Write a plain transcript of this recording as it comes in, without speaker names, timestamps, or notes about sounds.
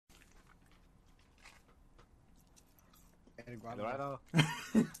Eduardo.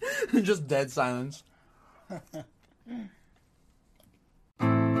 Just dead silence.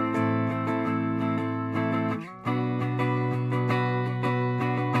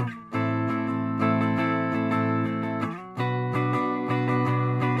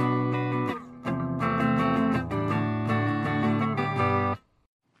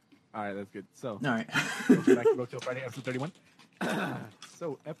 All right, that's good. So, All right. welcome back to Roadkill Friday, episode 31.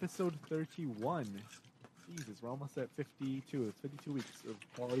 So, episode 31. Jesus, we're almost at 52. It's 52 weeks of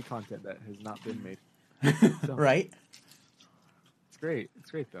quality content that has not been made. So, Right? It's great.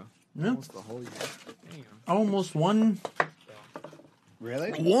 It's great, though. Yeah. Almost the whole year. Damn. Almost one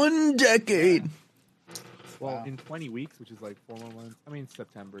Really? decade. Well, Wow. in 20 weeks, which is like 4 more months. I mean,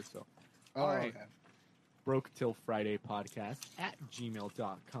 September, so. Oh, All right. okay. Broke Till Friday podcast at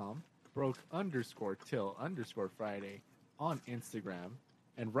gmail.com. Broke_till_Friday on Instagram.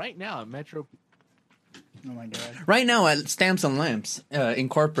 And right now at Metro. Oh my god. Right now at Stamps and Lamps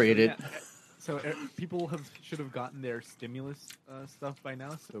Incorporated. Yeah, so people should have gotten their stimulus stuff by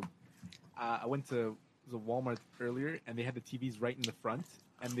now. So I went to the Walmart earlier, and they had the TVs right in the front.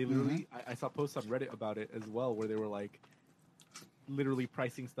 And they literally, I saw posts on Reddit about it as well, where they were like, literally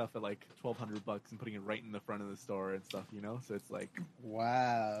pricing stuff at like $1,200 and putting it right in the front of the store and stuff. You know, so it's like,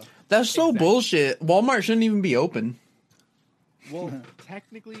 Wow. That's so Exactly. bullshit. Walmart shouldn't even be open. well,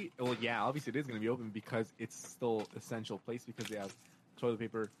 technically, well, yeah, obviously it is going to be open because it's still essential place because they have toilet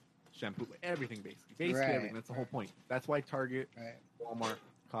paper, shampoo, everything basically Right. everything. That's the whole point. That's why Target, Right. Walmart,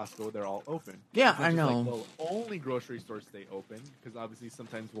 Costco, they're all open. Yeah, It's not I just know. Like, well, only grocery stores stay open because obviously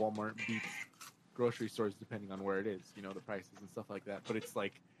sometimes Walmart beats grocery stores depending on where it is, you know, the prices and stuff like that. But it's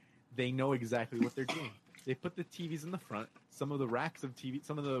like they know exactly what they're doing. They put the TVs in the front. Some of the racks of TV,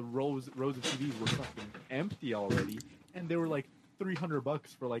 some of the rows of TVs were fucking empty already, and they were like $300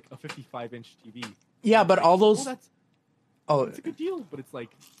 for like a 55-inch TV. Yeah, but all Oh, those. that's Oh, it's a good deal, but it's like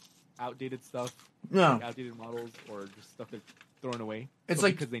outdated stuff, no. like outdated models, or just stuff they're throwing away. It's but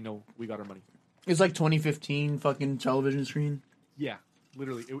like- because they know we got our money. It's like 2015 fucking television screen. Yeah,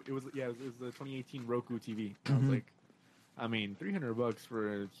 literally, it was the 2018 Roku TV. I was Mhm. like, I mean, $300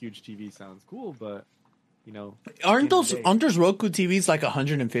 for a huge TV sounds cool, but you know, Aren't end of those the day- aren't those Roku TVs like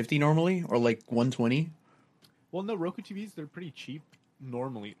 150 normally or like 120? well, no, Roku TVs they're pretty cheap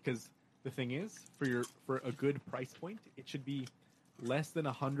normally because the thing is, for a good price point, it should be less than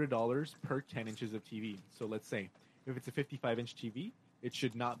 $100 per 10 inches of TV. So let's say if it's a 55-inch TV, it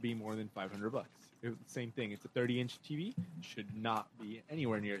should not be more than $500. Same thing, it's a 30-inch TV, should not be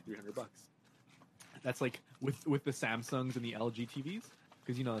anywhere near $300. That's like with the Samsungs and the LG TVs,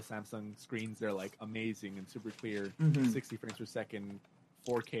 because you know the Samsung screens they're like amazing and super clear, Mhm. 60 frames per second,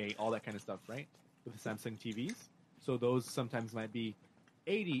 4K, all that kind of stuff, right? With the Samsung TVs, so those sometimes might be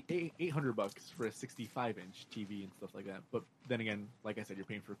 $800 for a 65-inch TV and stuff like that. But then again, like I said, you're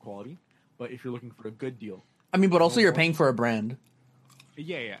paying for quality. But if you're looking for a good deal, I mean, but also you're paying for a brand.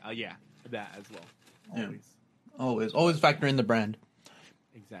 yeah, that as well. Yeah. Always, Always factor in the brand.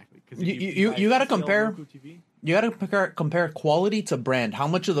 exactly. Because You gotta compare- You got to compare quality to brand. How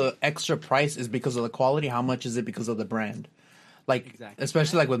much of the extra price is because of the quality? How much is it because of the brand? Like, Exactly.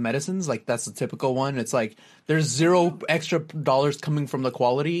 especially like with medicines, like that's the typical one. It's like there's zero extra dollars coming from the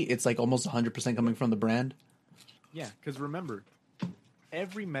quality. It's like almost 100% coming from the brand. Yeah, because remember,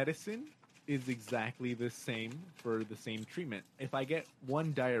 every medicine is exactly the same for the same treatment. If I get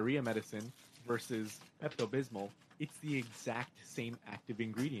one diarrhea medicine versus Pepto-Bismol, it's the exact same active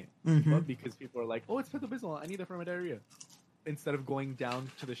ingredient. Mhm. But because people are like, oh, it's Pepto-Bismol, I need that for my diarrhea. Instead of going down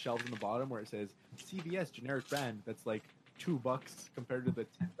to the shelves in the bottom where it says CVS generic brand, that's like $2 compared to the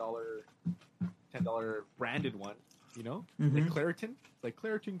 $10 branded one, you know? Mhm. Like Claritin, it's like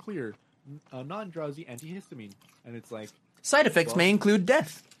Claritin Clear, non-drowsy antihistamine. And it's like, Side effects may include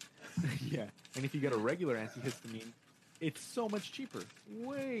death. yeah. And if you get a regular antihistamine, it's so much cheaper.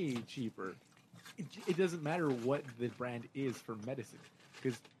 Way cheaper. It doesn't matter what the brand is for medicine.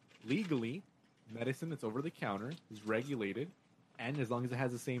 Because legally, medicine that's over the counter is regulated. And as long as it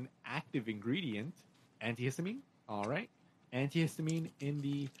has the same active ingredient, antihistamine, all right. Antihistamine in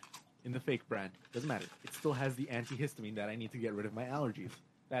the fake brand. Doesn't matter. It still has the antihistamine that I need to get rid of my allergies.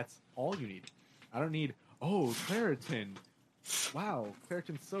 That's all you need. I don't need, oh, Claritin. Wow,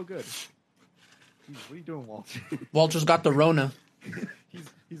 Claritin's so good. Jeez, what are you doing, Walter? Walter's got the Rona.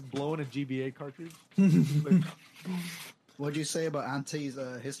 he's blowing a GBA cartridge. What'd you say about Auntie's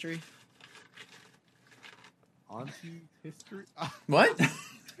history? Auntie history? What? That's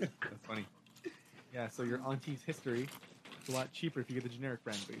funny. Yeah, so your auntie's history is a lot cheaper if you get the generic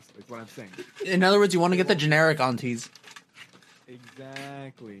brand base. That's what I'm saying. In other words, you want to get the generic aunties.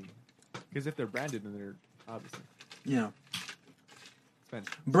 Exactly. Because if they're branded, then they're obviously. Yeah. expense.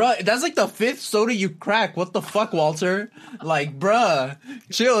 Bruh, that's like the 5th soda you crack. What the fuck, Walter? Like, bruh,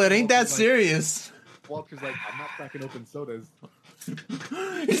 chill. It ain't that serious. Walter's like, I'm not cracking open sodas.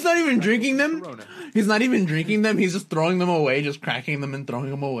 He's not even drinking them. Corona. He's not even drinking them. He's just throwing them away, just cracking them and throwing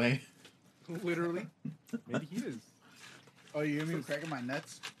them away. Literally. Maybe he is. Oh, you hear me cracking my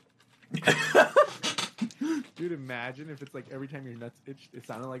nuts? Dude, imagine if it's like every time your nuts itch, it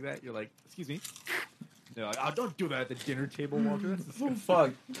sounded like that. You're like, excuse me. They're like, oh, don't do that at the dinner table, Walter. That's disgusting.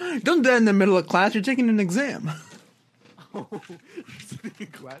 Fuck. Don't do that in the middle of class. You're taking an exam. Oh, you're sitting in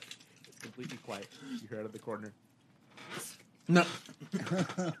class. It's completely quiet. You hear out of the corner. No.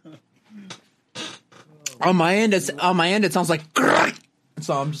 On my end, it sounds like.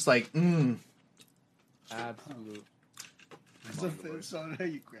 So I'm just like, Absolute. That's the fifth soda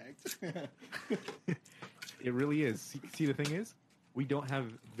you cracked. It really is. See, the thing is, we don't have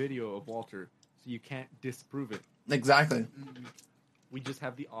video of Walter, so you can't disprove it. Exactly. We just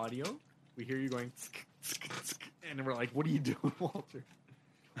have the audio. We hear you going, and we're like, what are you doing, Walter?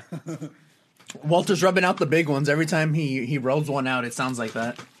 Walter's rubbing out the big ones every time he rolls one out. It sounds like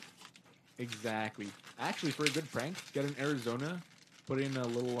that. Exactly. Actually, for a good prank, get in Arizona, put it in a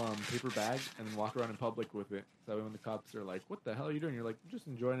little paper bag, and then walk around in public with it. So that way when the cops are like, what the hell are you doing? You're like, just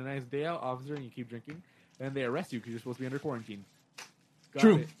enjoying a nice day out, officer, and you keep drinking. And they arrest you because you're supposed to be under quarantine. Got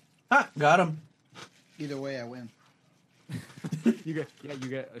True. it. Ha, got him. Either way, I win. You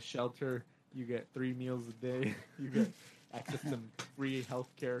get a shelter. You get 3 meals a day. You get access to free health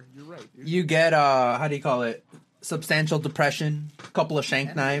care. You're right, dude. You get how do you call it? Substantial depression, couple of shank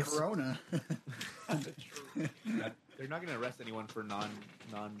And knives. Corona. True. They're not going to arrest anyone for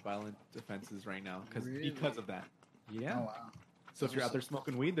non-violent offenses right now Really? because of that. Yeah. Oh wow. So if you're out there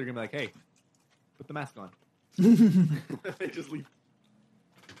smoking weed, they're going to be like, hey, put the mask on. They just leave.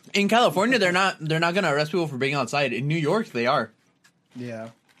 In California, they're not gonna arrest people for being outside. In New York, they are. Yeah.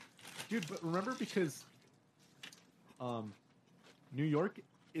 Dude, but remember because New York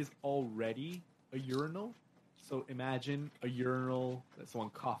is already a urinal. So imagine a urinal that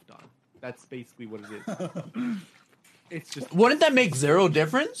someone coughed on. That's basically what it is. It's just Wouldn't that make zero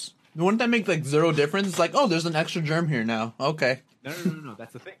difference? Wouldn't that make like zero difference? It's like, oh, there's an extra germ here now. Okay. no.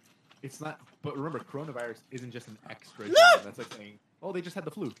 That's the thing. It's not. But remember, coronavirus isn't just an extra germ. That's like saying, oh, they just had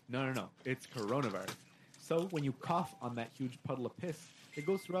the flu. No. It's coronavirus. So when you cough on that huge puddle of piss, it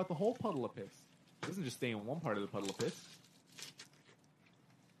goes throughout the whole puddle of piss. It doesn't just stay in one part of the puddle of piss.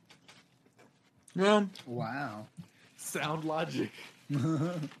 Yeah. Wow. Sound logic.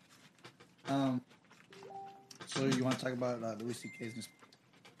 So you want to talk about Louis C.K.'s new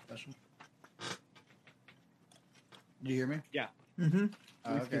special? Do you hear me? Yeah. Mm-hmm.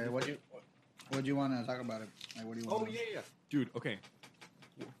 Okay. What do you want to talk about it? Like, what do you want? Oh yeah. Dude, okay.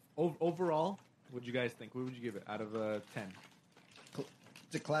 Overall, what'd you guys think? What would you give it out of 10?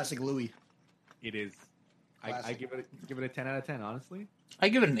 It's a classic Louis. It is. I Classic. give it a 10 out of 10. Honestly. I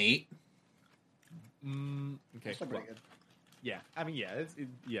give it an 8. Okay. It's still pretty good. Yeah, I mean, yeah,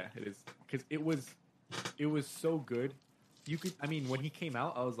 it is because it was so good. You could, I mean, when he came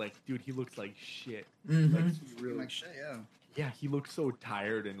out, I was like, dude, he looks like shit. Mhm. Like he really, Like shit, yeah. yeah, he looked so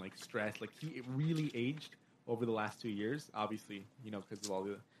tired and like stressed. Like it really aged over the last 2 years. Obviously, because of all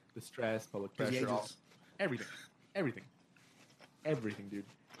the stress, public Because he pressure, all, ages. everything, dude.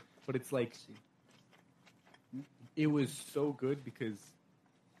 But it's like it was so good because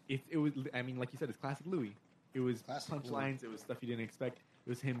it was. I mean, like you said, it's classic Louis. It was Classic punchlines. It was stuff you didn't expect. It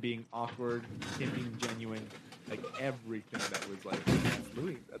was him being awkward, him being genuine, like everything that was like that's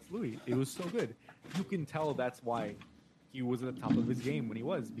Louis. That's Louis. It was so good. You can tell that's why he was at the top of his game when he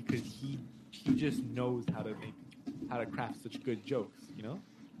was because he just knows how to craft such good jokes.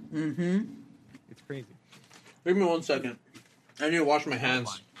 Mm-hmm. It's crazy. Give me 1 second. I need to wash my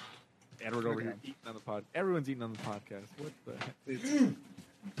hands. Edward over Okay. here eating on the pod. Everyone's eating on the podcast. What the heck? It's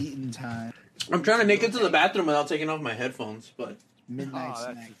eating time. I'm trying to make it to the bathroom without taking off my headphones, but Midnight Oh,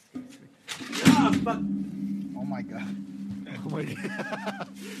 that's snack. disgusting. fuck. Oh my god. Oh my god.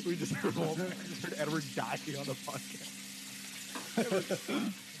 We just heard Edward dying on the podcast.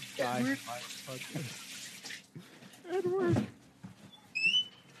 Dying on the podcast. Edward.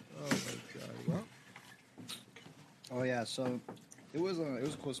 Oh my god. Well, Oh yeah. So it was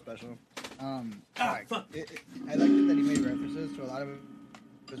a cool special. Ah, fuck. I liked it that he made references to a lot of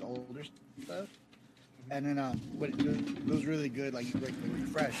his older stuff, and then but it was really good. Like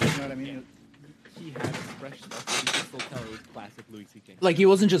fresh. You know what I mean? he had fresh stuff, but you can still tell it was classic Louis C.K. Like he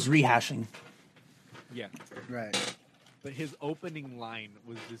wasn't just rehashing. Yeah. Right. But his opening line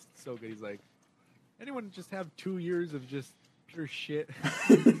was just so good. He's like, anyone just have 2 years of just pure shit?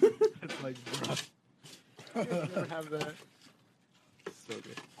 It's like, bro, you guys never have that. so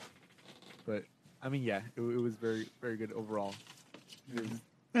good. But I mean, yeah, it was very very good overall. It was-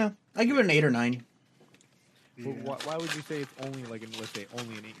 Yeah, I give it an 8 or 9. But why would you say it's only like let's say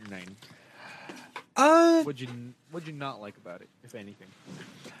only an 8 or 9? What'd you not like about it, if anything?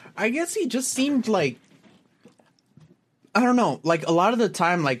 I guess he just seemed like, I don't know, like a lot of the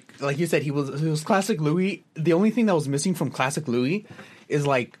time, like you said, he was classic Louis. The only thing that was missing from classic Louis is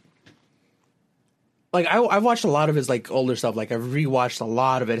like I've watched a lot of his like older stuff. Like I've rewatched a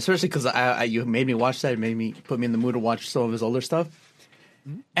lot of it, especially because you made me watch that. It made me put me in the mood to watch some of his older stuff.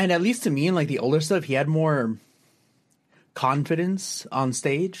 Mm-hmm. And at least to me, in like the older stuff, he had more confidence on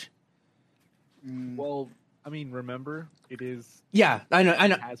stage. Well, I mean, remember, it is... Yeah, I know. He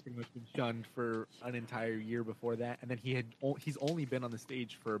has pretty much been shunned for an entire year before that, and then he's only been on the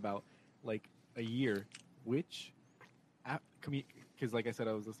stage for about, like, a year, which... Because, like I said,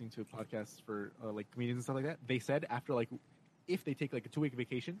 I was listening to a podcast for, like, comedians and stuff like that. They said after, like, if they take, like, a 2-week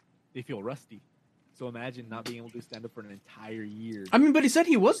vacation, they feel rusty. So imagine not being able to do stand-up for an entire year. I mean, but he said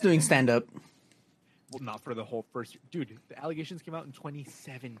he was doing stand-up. Well, not for the whole first year. Dude, the allegations came out in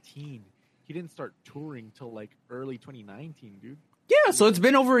 2017. He didn't start touring till like early 2019, dude. Yeah, so it's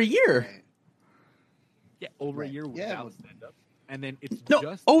been over a year. Yeah, over a year without stand-up. And then it's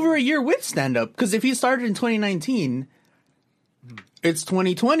just... over a year with stand-up. Because if he started in 2019, it's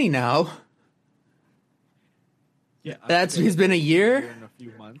 2020 now. Yeah, he's been a year? In a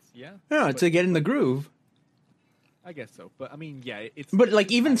few months, yeah. Yeah, to get in the groove. I guess so. But I mean, yeah, it's... But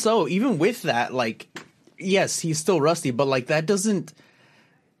like, even so, even with that, like, yes, he's still rusty, but like, that doesn't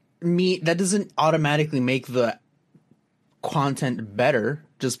automatically make the content better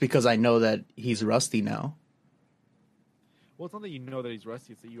just because I know that he's rusty now. Well, it's not that you know that he's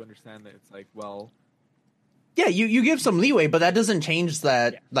rusty, it's that you understand that it's like, well... Yeah, you give some leeway, but that doesn't change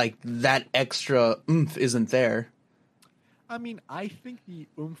that, like, that extra oomph isn't there. I mean, I think the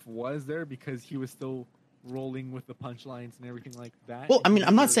oomph was there because he was still rolling with the punchlines and everything like that. Well, I mean,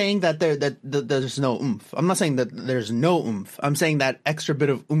 I'm not saying that there's no oomph. I'm not saying that there's no oomph. I'm saying that extra bit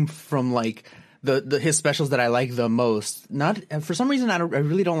of oomph from like his specials that I like the most. Not for some reason I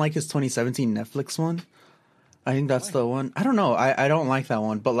really don't like his 2017 Netflix one. I think that's the one. I don't know. I don't like that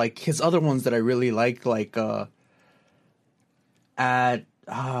one, but like his other ones that I really like at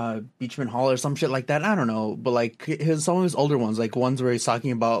Beachman Hall or some shit like that. I don't know, but like some of his older ones, like ones where he's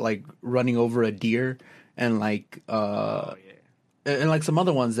talking about like running over a deer. And like, and like some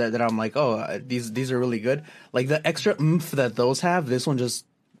other ones that I'm like, oh, these are really good. Like the extra oomph that those have, this one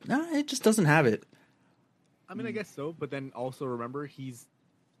it just doesn't have it. I mean, I guess so, but then also remember he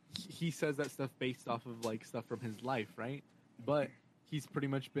says that stuff based off of like stuff from his life, right? But he's pretty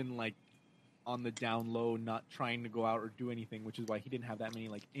much been like on the down low, not trying to go out or do anything, which is why he didn't have that many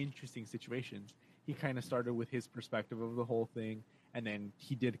like interesting situations. He kind of started with his perspective of the whole thing. And then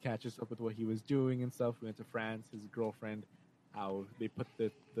he did catch us up with what he was doing and stuff. We went to France, his girlfriend, how they put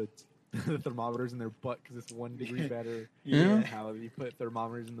the thermometers in their butt because it's 1 degree better. Yeah. How they put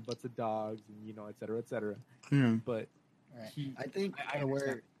thermometers in the butts of dogs, and et cetera, et cetera. Yeah. But I think I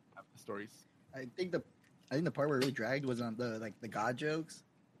where the stories. I think the part where it really dragged was on the God jokes.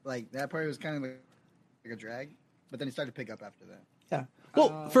 Like that part was kind of like a drag, but then it started to pick up after that. Yeah.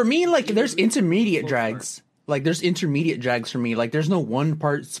 Well, for me, like there's intermediate drags. Like, there's intermediate drags for me. Like, there's no one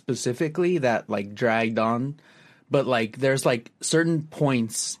part specifically that, like, dragged on. But, like, there's, like, certain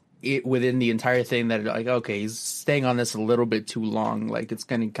points within the entire thing that are, like, okay, he's staying on this a little bit too long. Like, it's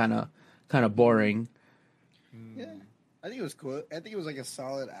getting kind of boring. Yeah. I think it was cool. I think it was, like, a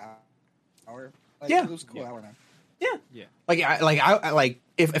solid hour. Like, yeah. It was a cool hour now. Yeah. Yeah. Like,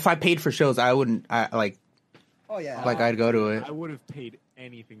 if I paid for shows, I wouldn't, Oh, yeah. Like, I'd go to it. I would have paid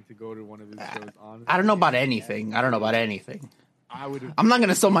anything to go to one of his shows, honestly. I don't know about anything. I don't know about anything. I would have. I'm not going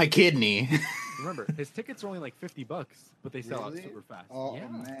to sell my kidney. Remember, his tickets are only like $50, but they sell out super fast. Oh, yeah.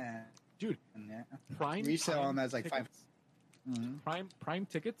 man. Dude, Prime resale them as like tickets, Prime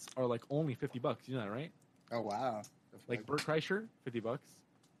tickets are like only $50. You know that, right? Oh, wow. Like Bert Kreischer, $50.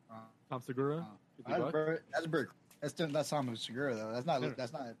 Tom Segura, $50. That's Tom Segura, though. That's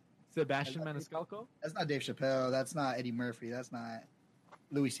not. Sebastian Maniscalco? That's not Dave Chappelle. That's not Eddie Murphy. That's not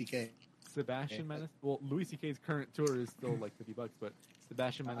Louis C.K. Sebastian Maniscalco. Well, Louis C.K.'s current tour is still like $50, but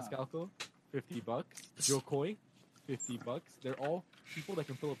Sebastian Maniscalco, $50. Joe Coy, $50. They're all people that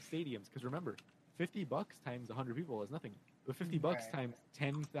can fill up stadiums. Because remember, $50 times 100 people is nothing. But $50 times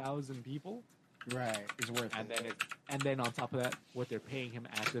 10,000 people, right, is worth it. And then on top of that, what they're paying him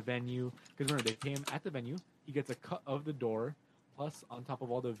at the venue. Because remember, they pay him at the venue. He gets a cut of the door. Plus, on top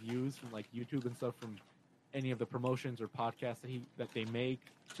of all the views from like YouTube and stuff from any of the promotions or podcasts that they make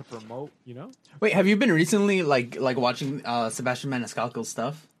to promote. You know. Wait, have you been recently like watching Sebastian Maniscalco's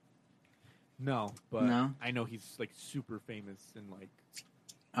stuff? No, but No? I know he's like super famous in like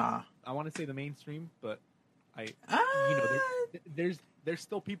Ah. I want to say the mainstream, but I Ah. you know there's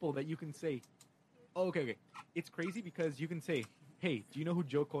still people that you can say, oh, okay, it's crazy because you can say, hey, do you know who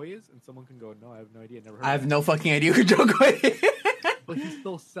Joe Coy is? And someone can go, no, I have no idea, never heard. I of have him. no fucking idea who Joe Coy is. But he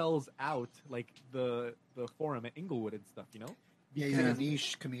still sells out like the forum at Inglewood and stuff, you know? Yeah, he's like a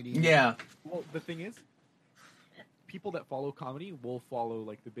niche comedian. Yeah. Well, the thing is, people that follow comedy will follow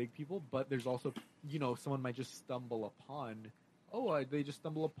like the big people, but there's also, you know, someone might just stumble upon, they just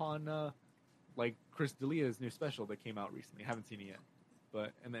stumble upon like Chris D'Elia's new special that came out recently. I haven't seen it yet,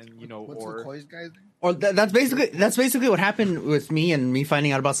 but and then you know, What's or McCoy's guy's name? Or that's basically what happened with me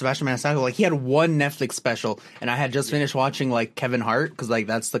finding out about Sebastian Maniscalco. Like he had one Netflix special, and I had just finished watching like Kevin Hart because like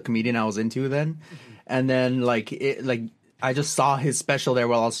that's the comedian I was into then, and then I just saw his special there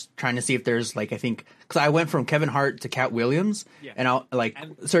while I was trying to see if there's like I think because I went from Kevin Hart to Cat Williams, and I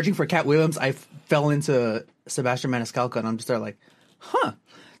searching for Cat Williams, I fell into Sebastian Maniscalco, and I'm just there like, huh.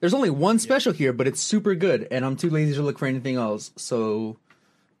 There's only one special here, but it's super good, and I'm too lazy to look for anything else, so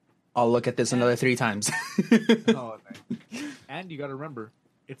I'll look at this another 3 times. Oh, nice. And you got to remember,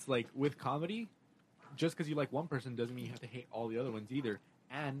 it's like with comedy, just because you like one person doesn't mean you have to hate all the other ones either.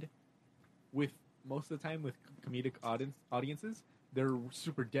 And with most of the time with comedic audiences, they're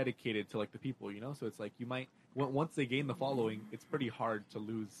super dedicated to like the people, you know. So it's like you might once they gain the following, it's pretty hard to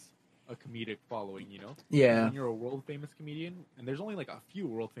lose a comedic following, you know. Yeah. When you're a world famous comedian, and there's only like a few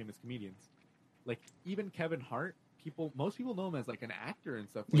world famous comedians, like even Kevin Hart. Most people know him as like an actor and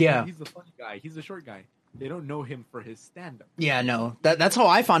stuff. Like, yeah, he's the funny guy. He's the short guy. They don't know him for his stand-up. Yeah, no, that's how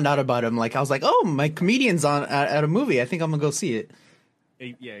I found out about him. Like I was like, oh, my comedian's on at a movie. I think I'm gonna go see it.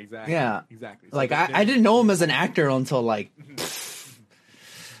 Yeah, exactly. Yeah, exactly. So like I didn't know him as an actor until like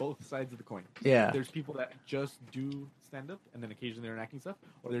both sides of the coin. Yeah, there's people that just do stand-up and then occasionally they're acting stuff,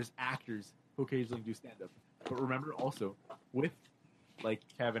 or there's actors who occasionally do stand-up. But remember also with like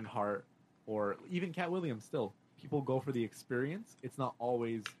Kevin Hart or even Cat Williams, still people go for the experience. It's not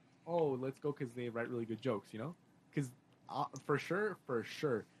always let's go because they write really good jokes, you know. Because for sure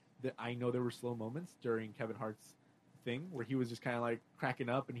that I know there were slow moments during Kevin Hart's thing where he was just kind of like cracking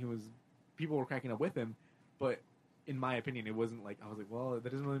up and people were cracking up with him, but in my opinion it wasn't like I was like, well,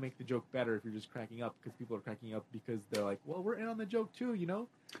 that doesn't really make the joke better if you're just cracking up because people are cracking up because they're like, well, we're in on the joke too, you know.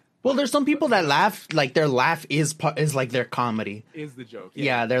 Well, there's some people that laugh like their laugh is like their comedy is the joke.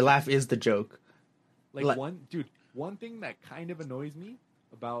 Yeah, their laugh is the joke. Like one thing that kind of annoys me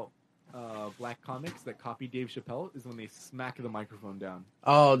about black comics that copy Dave Chappelle is when they smack the microphone down.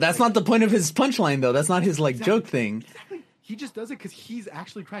 Oh, that's not the point of his punchline though. That's not his like joke thing. Exactly. He just does it because he's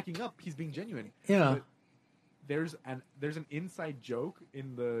actually cracking up. He's being genuine. Yeah. But there's an inside joke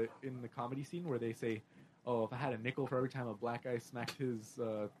in the comedy scene where they say, "Oh, if I had a nickel for every time a black guy smacked his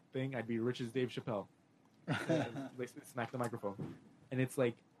thing, I'd be rich as Dave Chappelle." They smack the microphone, and it's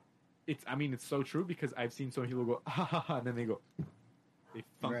like, it's so true because I've seen so many people go ha ha ha, and then they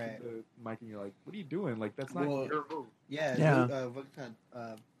thunk the mic, and you're like, "What are you doing? Like that's not your move." Yeah.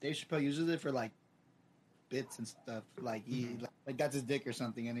 Dave Chappelle uses it for like bits and stuff. Like he like that's his dick or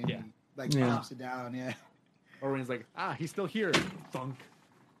something, and then he like pops it down. Yeah. Or when he's like, he's still here, thunk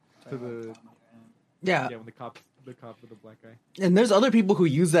to the when the cop with the black guy. And there's other people who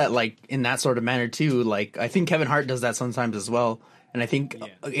use that like in that sort of manner too. Like I think Kevin Hart does that sometimes as well, and I think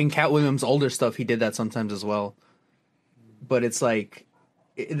in Cat Williams' older stuff he did that sometimes as well. But it's like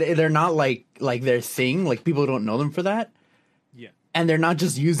they're not like their thing. Like people don't know them for that. Yeah, and they're not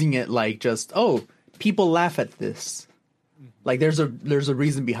just using it like just people laugh at this. Mm-hmm. Like there's a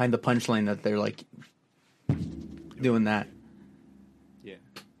reason behind the punchline that they're like doing that.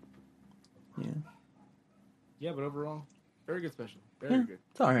 Yeah, but overall, very good special. Very good.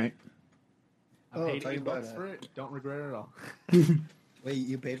 It's all right. I paid $8 for it. Don't regret it at all. Wait,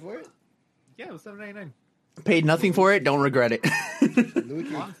 you paid for it? Yeah, it was $7.99. Paid nothing for it. Don't regret it.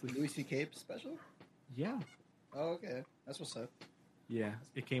 Louis C.K. special? Yeah. Oh, okay. That's what's up. Yeah,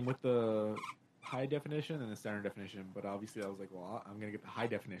 it came with the high definition and the standard definition, but obviously I was like, well, I'm gonna get the high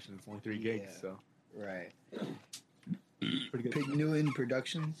definition. It's only 3 gigs, so right. Pretty good. Pig Newton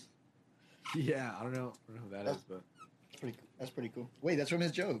Productions. Yeah, I don't know who that is, but that's pretty cool. Wait, that's from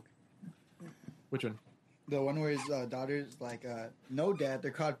his joke. Which one? The one where his daughter's like, no, Dad,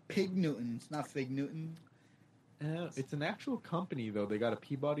 they're called Pig Newtons, not Fig Newton. It's an actual company, though. They got a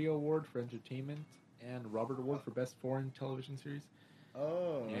Peabody Award for entertainment and Robert Award for best foreign television series.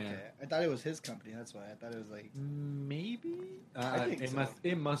 Oh, Yeah. okay. I thought it was his company. That's why I thought it was like. Maybe. I think it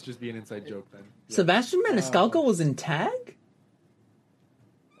so. must just be an inside joke then. Yeah. Sebastian Maniscalco was in tag.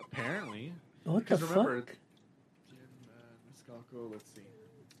 Apparently. What the Because remember, fuck? Maniscalco, let's see.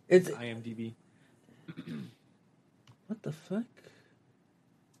 It's IMDb. what the fuck?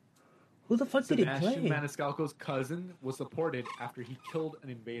 Who the fuck did he Sebastian play? Maniscalco's cousin was supported after he killed an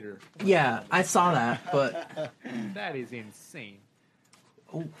invader. Yeah, I saw that, but That is insane.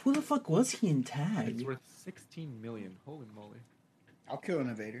 oh, who the fuck was he in It's tag? worth 16 million. Holy moly. I'll kill an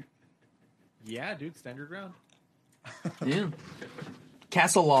invader. Yeah, dude, stand your ground. Yeah,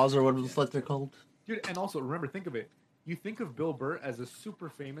 Castle Laws or whatever the fuck they're called. Dude, and also remember, think of it. You think of Bill Burr as a super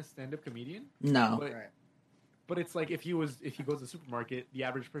famous stand-up comedian, No, but Right. but it's like if he goes to the supermarket, the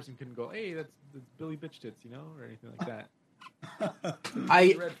average person couldn't go, "Hey, that's Billy Bitch Tits," or anything like that.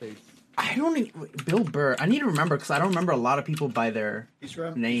 I Red face. don't even, Bill Burr. I need to remember because I don't remember a lot of people by their He's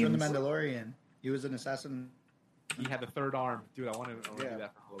from The names. Mandalorian. He was an assassin. He had the third arm, dude. I want to do Yeah.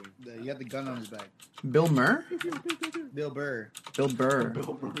 that for Halloween. He had the gun on his back. Bill Murr. Bill Burr. Bill Burr.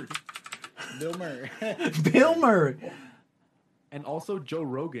 Bill Burr. Bill Murr. Bill Murr. And also Joe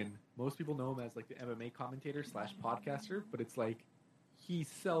Rogan. Most people know him as like the MMA commentator / podcaster, but it's like he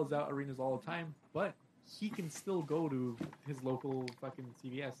sells out arenas all the time, but he can still go to his local fucking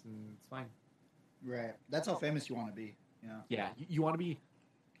CVS and it's fine. Right. That's how famous you want to be. Yeah. Yeah, you want to be,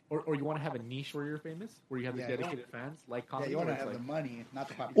 or you want to have a niche where you're famous, where you have the Yeah, dedicated fans like Yeah, comedy. you want to where it's have like, the money, not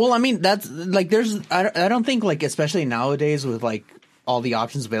the popularity. Well, I mean, that's like there's. I don't think like especially nowadays with like all the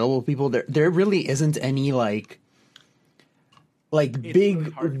options available to people, there really isn't any like It's big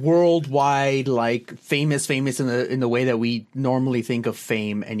really hard. worldwide like famous in the way that we normally think of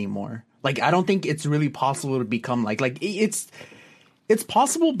fame anymore. Like I don't think it's really possible to become like it's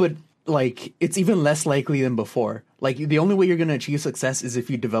possible, but like it's even less likely than before. Like the only way you're going to achieve success is if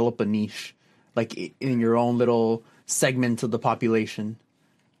you develop a niche, like in your own little segment of the population,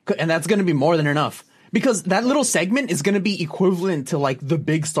 and that's going to be more than enough because that little segment is going to be equivalent to like the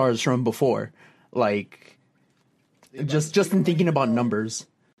big stars from before, like. Just in thinking about numbers.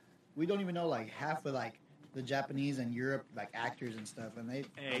 We don't even know like half of like the Japanese and Europe like actors and stuff, and they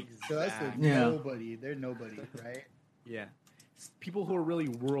so that's the Exactly. Yeah. nobody. They're nobody, right? Yeah. People who are really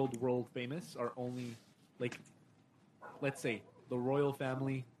world famous are only like, let's say the royal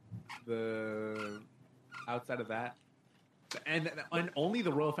family, the outside of that, and only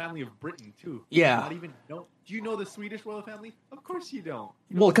the royal family of Britain too. Yeah. Not even do you know the Swedish royal family? Of course you don't.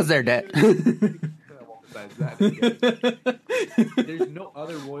 Well, because they're dead. Besides that, there's no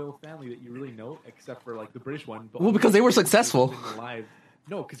other royal family that you really know except for like the British one. But Well, because they were Queen successful. Elizabeth's been alive.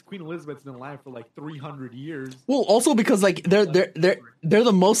 No, because Queen Elizabeth's been alive for like 300 years. Well, also because like they're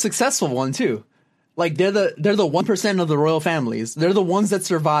the most successful one too. Like they're the 1% of the royal families. They're the ones that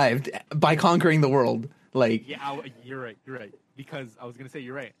survived by conquering the world. Like Yeah, you're right. You're right. Because I was gonna say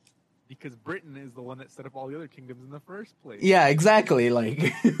you're right. Because Britain is the one that set up all the other kingdoms in the first place. yeah, exactly.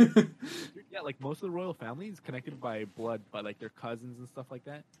 Like Yeah, like most of the royal family is connected by blood, by like their cousins and stuff like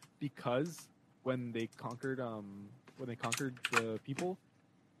that. Because when they conquered the people,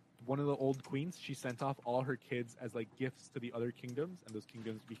 one of the old queens, she sent off all her kids as like gifts to the other kingdoms, and those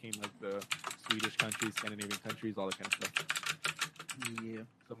kingdoms became like the Swedish countries, Scandinavian countries, all that kind of stuff. Yeah.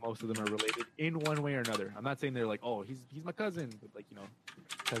 So most of them are related in one way or another. I'm not saying they're like, oh, he's my cousin, but like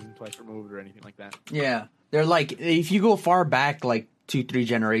cousin twice removed or anything like that. yeah, they're like if you go far back like 2-3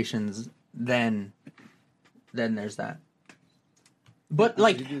 generations, then there's that. But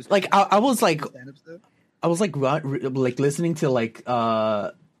like I was like Stand-up stuff? I was like listening to like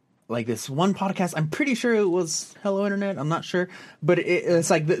this one podcast. I'm pretty sure it was Hello Internet. I'm not sure, but it's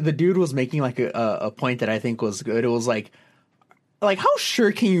like the dude was making like a point that I think was good. It was like how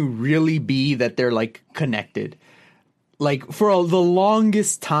sure can you really be that they're like connected? Like for the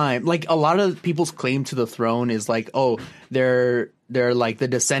longest time, like a lot of people's claim to the throne is like, oh, they're like the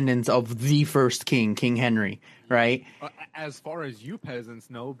descendants of the first king, King Henry, right? As far as you peasants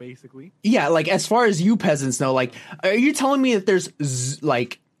know, basically. Yeah, like as far as you peasants know, like, are you telling me that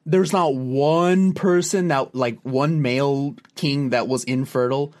there's not one person that like one male king that was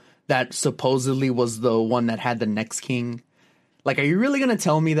infertile that supposedly was the one that had the next king? Like, are you really gonna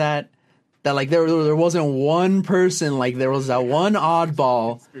tell me that like there wasn't one person, like there was that one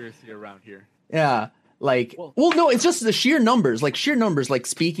oddball? Conspiracy around here. Yeah. Like, well, no, it's just the sheer numbers. Like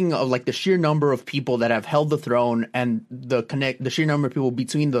speaking of like the sheer number of people that have held the throne and the sheer number of people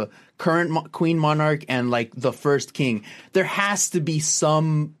between the current queen monarch and like the first king, there has to be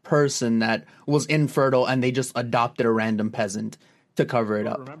some person that was infertile and they just adopted a random peasant to cover it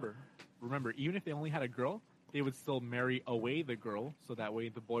But up. remember, even if they only had a girl, they would still marry away the girl, so that way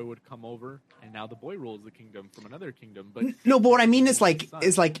the boy would come over, and now the boy rules the kingdom from another kingdom. But No, but what I mean is son.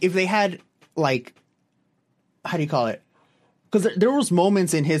 like if they had like, how do you call it? Because there was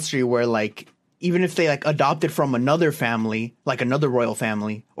moments in history where like even if they like adopted from another family, like another royal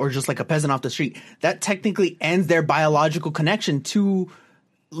family, or just like a peasant off the street, that technically ends their biological connection to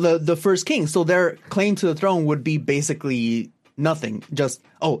the first king. So their claim to the throne would be basically nothing. Just,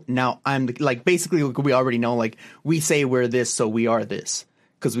 oh, now I'm like, basically we already know, like we say we're this, so we are this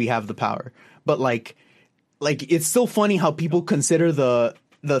because we have the power. But like it's still funny how people consider the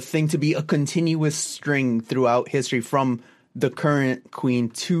thing to be a continuous string throughout history from the current queen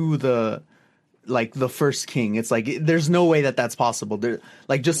to the first king. It's like there's no way that that's possible. There,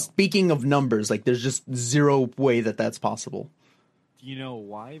 like, just speaking of numbers, like there's just zero way that that's possible. Do you know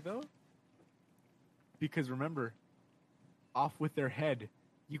why though? Because remember, off with their head,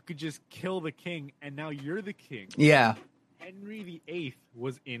 you could just kill the king, and now you're the king. Yeah. Henry VIII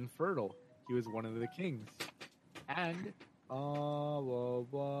was infertile. He was one of the kings, and blah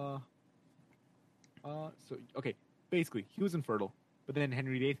blah. So okay, basically he was infertile, but then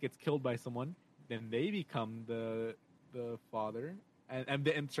Henry VIII gets killed by someone. Then they become the father,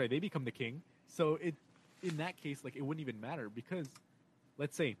 and sorry, they become the king. So in that case, like, it wouldn't even matter, because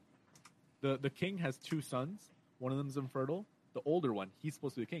let's say the king has two sons. One of them's infertile. The older one, he's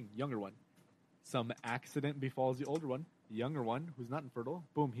supposed to be the king. Younger one, some accident befalls the older one. The younger one, who's not infertile,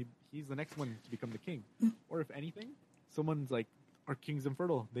 boom, he's the next one to become the king. Or if anything, someone's like, our king's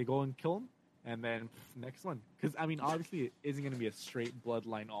infertile. They go and kill him, and then next one. Because, I mean, obviously it isn't going to be a straight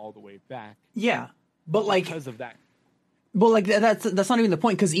bloodline all the way back. Yeah, but like because of that. But like that's not even the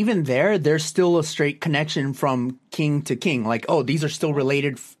point, because even there's still a straight connection from king to king. Like, oh, these are still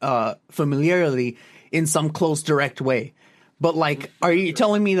related familiarly in some close, direct way. But like, are you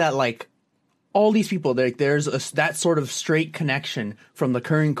telling me that like all these people, there's that sort of straight connection from the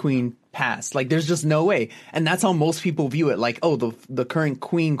current queen past? Like, there's just no way. And that's how most people view it. Like, oh, the current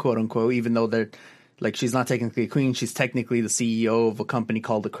queen, quote unquote, even though they're like, she's not technically a queen, she's technically the CEO of a company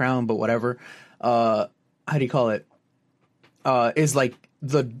called the Crown, but whatever. How do you call it? Is like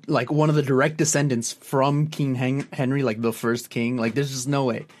one of the direct descendants from King Henry, like the first king. Like, there's just no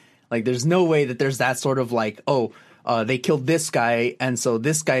way. Like, there's no way that there's that sort of like, oh, they killed this guy, and so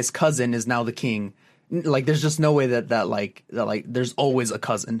this guy's cousin is now the king. Like, there's just no way that there's always a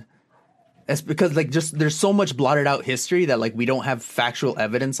cousin. It's because like just there's so much blotted out history that like we don't have factual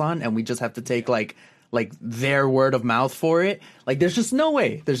evidence on, and we just have to take like their word of mouth for it. Like, there's just no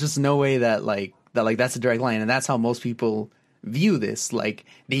way. There's just no way that that's a direct line, and that's how most people view this. Like,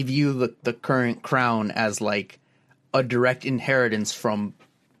 they view the current crown as like a direct inheritance from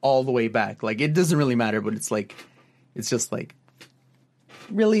all the way back. Like, it doesn't really matter, but it's just like,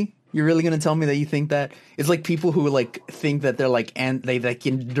 really? You're really gonna tell me that you think that? It's like people who like think that they're like, and they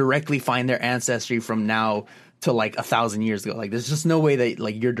can directly find their ancestry from now to like 1,000 years ago. Like, there's just no way that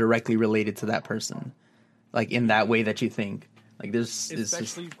like you're directly related to that person, like in that way that you think. Like, there's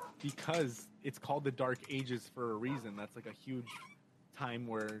especially because it's called the Dark Ages for a reason. That's like a huge time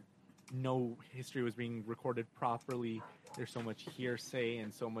where no history was being recorded properly. There's so much hearsay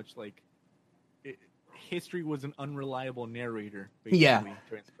and so much like history was an unreliable narrator, basically,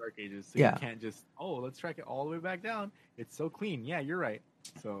 during the Dark Ages. So you can't just, let's track it all the way back down. It's so clean. Yeah, you're right.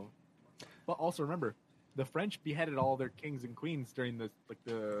 So, but also remember, the French beheaded all their kings and queens during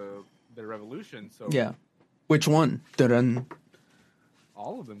the revolution. So yeah, which one? Dun-dun.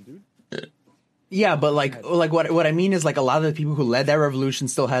 All of them, dude. Yeah, but like what I mean is like a lot of the people who led that revolution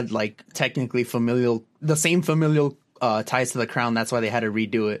still had like technically the same familial ties to the crown. That's why they had to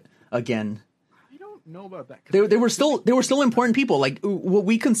redo it again. You don't know about that. They were still important people. Like, what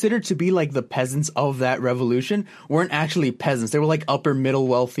we considered to be like the peasants of that revolution weren't actually peasants. They were like upper middle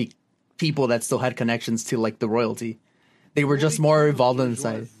wealthy people that still had connections to like the royalty. They were just more involved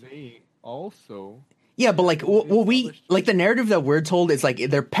inside. Also. Yeah, but like what we like the narrative that we're told is like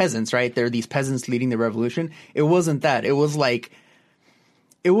they're peasants, right? They're these peasants leading the revolution. It wasn't that. It was like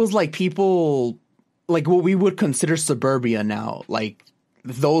people like what we would consider suburbia now, like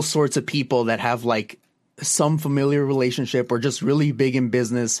those sorts of people that have like some familiar relationship or just really big in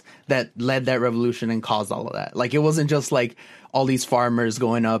business that led that revolution and caused all of that. Like, it wasn't just like all these farmers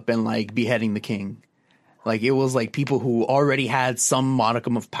going up and like beheading the king. Like, it was like people who already had some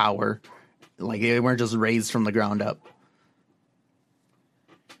modicum of power. Like, they weren't just raised from the ground up.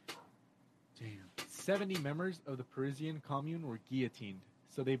 Damn. 70 members of the Parisian Commune were guillotined.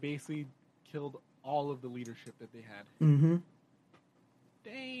 So they basically killed all of the leadership that they had. Mm-hmm.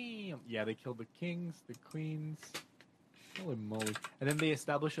 Damn. Yeah, they killed the kings, the queens. Holy moly! And then they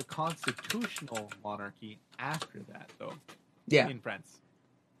establish a constitutional monarchy after that, though. Yeah. In France.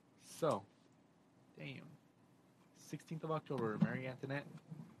 So, damn. 16th of October, Marie Antoinette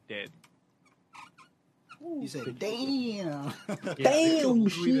dead. You said, damn. Yeah, they Damn, killed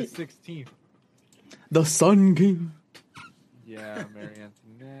Louis shit. the 16th. The Sun King. Yeah, Marie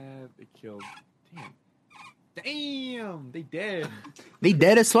Antoinette. They killed. Damn, they dead. They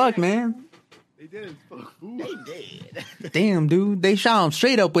dead as fuck, man. They dead as fuck. Ooh. They did. Damn, dude. They shot him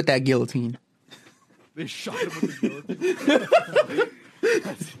straight up with that guillotine. They shot him with the guillotine.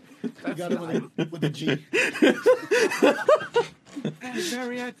 You got him with a G. Hey,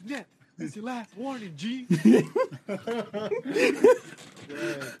 Marie Antoinette, this is your last warning, G.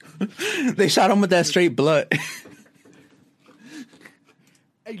 They shot him with that straight blood.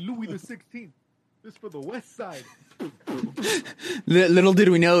 Hey, Louis the 16th, this for the West Side. Little did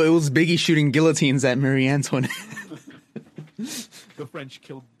we know it was Biggie shooting guillotines at Marie Antoinette. The French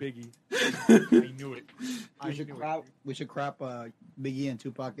killed Biggie. I knew it. We should crop Biggie and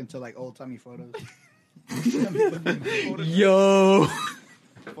Tupac into like old timey photos. Yo.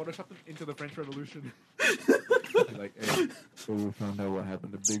 Photoshop them into the French Revolution. Like, hey, so we found out what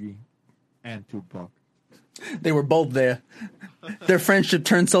happened to Biggie and Tupac. They were both there. Their friendship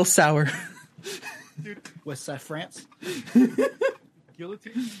turned so sour. Dude, West Side France.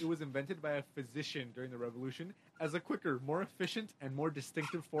 guillotine, it was invented by a physician during the Revolution as a quicker, more efficient, and more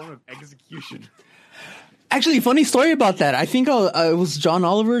distinctive form of execution. Actually, funny story about that. I think it was John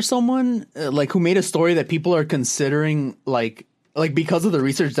Oliver or someone like who made a story that people are considering like because of the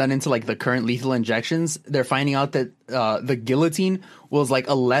research done into like the current lethal injections, they're finding out that the guillotine was like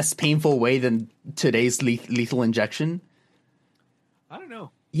a less painful way than today's lethal injection. I don't know.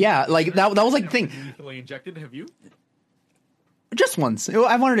 Yeah, like that was like the thing. Lethally injected, have you? Just once.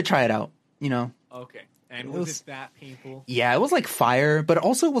 I wanted to try it out, you know. Okay. And was it that painful? Yeah, it was like fire, but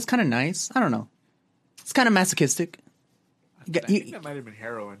also it was kind of nice. I don't know. It's kind of masochistic. I think that might have been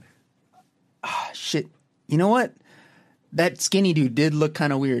heroin. Shit. You know what? That skinny dude did look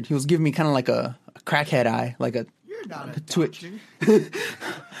kind of weird. He was giving me kind of like a crackhead eye, like a You're not a twitch. doctor.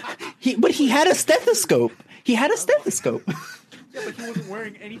 But he had a stethoscope. He had a stethoscope. Yeah, but he wasn't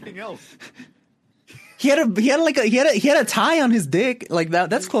wearing anything else. He had a tie on his dick like that.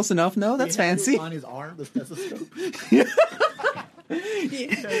 That's close enough. No, that's He had it fancy. on his arm, the stethoscope. He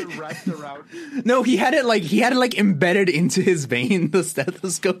had it wrapped around. No, he had it embedded into his vein. The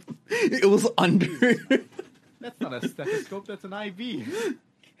stethoscope. It was under. That's not a stethoscope, that's an IV.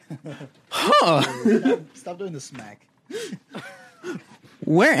 Huh? Stop doing the smack.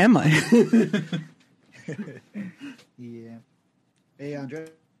 Where am I? Yeah. Hey, Andres,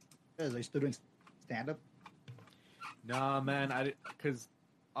 are you still doing stand-up? Nah, man, because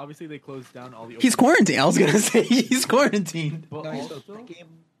obviously they closed down all the. He's quarantined. I was gonna say he's quarantined. But No, you're also, still thinking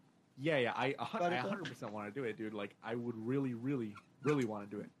yeah, I about it, though? 100% want to do it, dude. Like, I would really, really, really want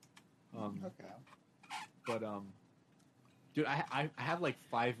to do it. Okay. But dude, I have like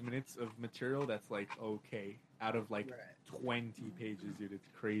 5 minutes of material that's like okay out of like 20 pages, dude. It's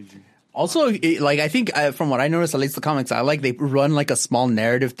crazy. Also, I think from what I noticed, at least the comics I like, they run like a small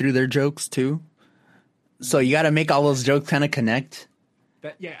narrative through their jokes too. So you got to make all those jokes kind of connect.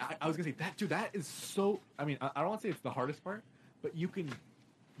 That I was gonna say that, dude. That is so. I mean, I don't want to say it's the hardest part, but you can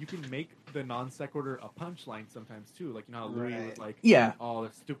make the non sequitur a punchline sometimes too. Like, you know how Louis was like, Yeah. oh,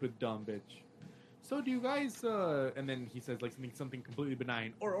 that stupid dumb bitch. So do you guys? And then he says like something completely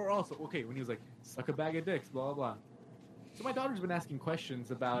benign, or also okay when he was like suck a bag of dicks, blah blah blah. So my daughter's been asking questions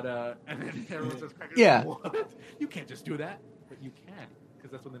about, and then everyone says, Yeah. What? You can't just do that, but you can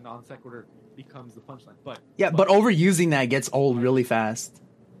because that's when the non sequitur becomes the punchline. But overusing that gets old really fast.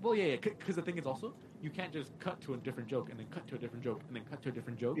 well, yeah, because the thing is also you can't just cut to a different joke and then cut to a different joke and then cut to a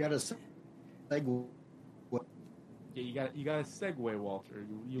different joke. You gotta segue. Yeah, you gotta segue, Walter.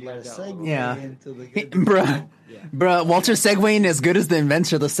 You You laid gotta out a little segue bit. Yeah. into the Bruh. Yeah. Bruh, Walter segueing as good as the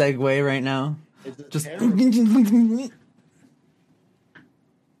inventor of the Segway right now. It's Just terrible.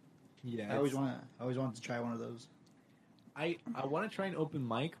 Yeah, I always wanted to try one of those. I want to try an open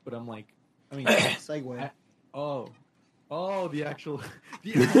mic, but I'm like, I mean, Segway. the actual,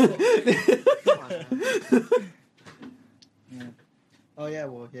 come on, man. Yeah. Oh yeah,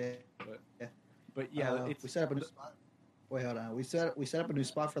 well yeah. But yeah, We set up a new spot. Wait, hold on. We set up a new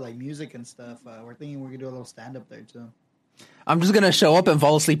spot for like music and stuff. We're thinking we're gonna do a little stand up there too. I'm just gonna show up and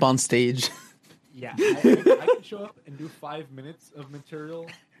fall asleep on stage. yeah, I can show up and do 5 minutes of material.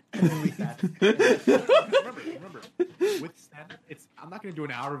 And then leave that. Remember, with stand-up, I'm not gonna do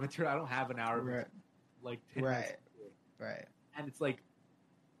an hour of material. I don't have an hour of Right. like 10 minutes. Right. And it's like,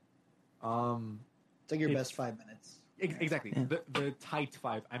 It's like your It's- best 5 minutes. Exactly. Yeah. The tight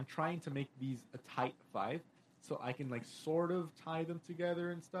five. I'm trying to make these a tight five, so I can like sort of tie them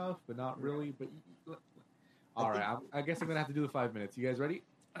together and stuff, but not really. But all right, I guess I'm gonna have to do the 5 minutes. You guys ready?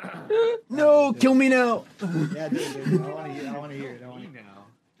 No, kill me now. Yeah, dude. I want to hear it. I want to hear it. Now.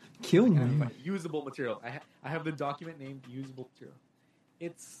 Kill Kind of me. like usable material. I have the document named usable material.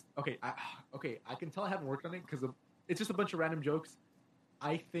 It's okay. I can tell I haven't worked on it because it's just a bunch of random jokes.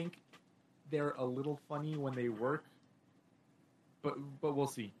 I think they're a little funny when they work, but we'll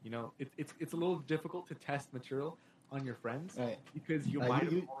see. You know, it's a little difficult to test material on your friends Right. because you Like, might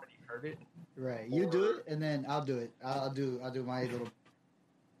have you- already heard it. Right. You do it, and then I'll do it. I'll do my little.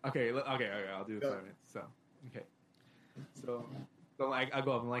 Okay. I'll do the Go. 5 minutes. So okay. So like I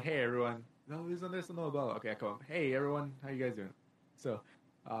go up. I'm like, hey everyone. No, this and this and blah blah. Okay, I go up. Hey everyone, how you guys doing? So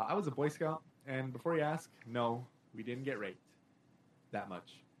I was a Boy Scout, and before you ask, no, we didn't get raped that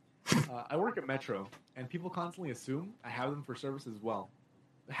much. I work at Metro, and people constantly assume I have them for service as well.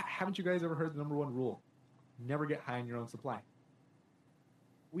 Haven't you guys ever heard the number one rule? Never get high on your own supply.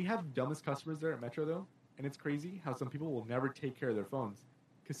 We have the dumbest customers there at Metro, though, and it's crazy how some people will never take care of their phones.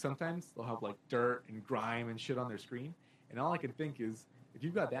 Because sometimes they'll have, like, dirt and grime and shit on their screen, and all I can think is, if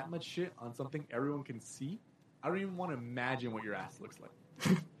you've got that much shit on something everyone can see, I don't even want to imagine what your ass looks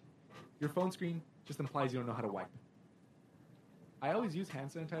like. Your phone screen just implies you don't know how to wipe. I always use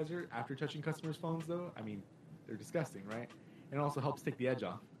hand sanitizer after touching customers' phones, though. I mean, they're disgusting, right? And it also helps take the edge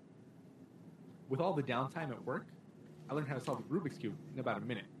off. With all the downtime at work, I learned how to solve a Rubik's Cube in about a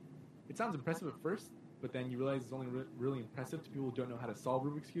minute. It sounds impressive at first, but then you realize it's only really impressive to people who don't know how to solve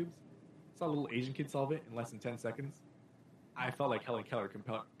Rubik's Cubes. I saw a little Asian kid solve it in less than 10 seconds. I felt like Helen Keller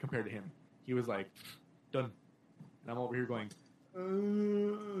compared to him. He was like, done. And I'm over here going,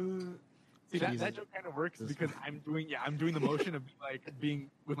 See, that joke kind of works because I'm doing the motion of like being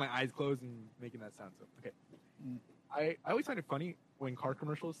with my eyes closed and making that sound. So, okay. I always find it funny when car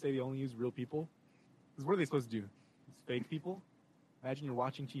commercials say they only use real people. Because what are they supposed to do? It's fake people? Imagine you're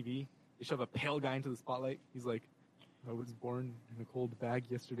watching TV. They shove a pale guy into the spotlight. He's like, I was born in a cold bag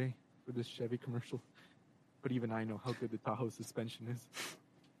yesterday for this Chevy commercial. But even I know how good the Tahoe suspension is.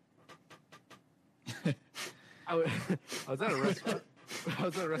 I was at a restaurant.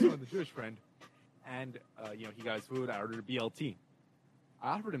 With a Jewish friend, and he got his food. I ordered a BLT.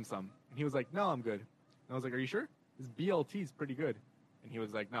 I offered him some, and he was like, "No, I'm good." And I was like, "Are you sure? This BLT is pretty good." And he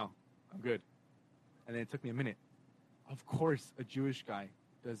was like, "No, I'm good." And then it took me a minute. Of course, a Jewish guy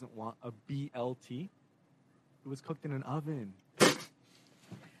doesn't want a BLT. It was cooked in an oven.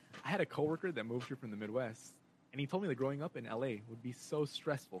 I had a coworker that moved here from the Midwest, and he told me that growing up in LA would be so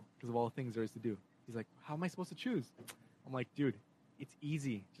stressful because of all the things there is to do. He's like, "How am I supposed to choose?" I'm like, "Dude, it's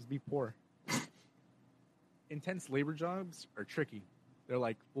easy. Just be poor." Intense labor jobs are tricky. They're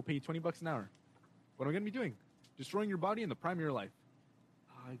like, we'll pay you $20 an hour. What am I going to be doing? Destroying your body in the prime of your life.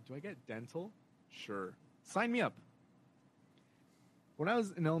 Do I get dental? Sure. Sign me up. When I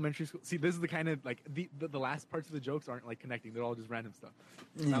was in elementary school, see, this is the kind of, like, the last parts of the jokes aren't, like, connecting. They're all just random stuff.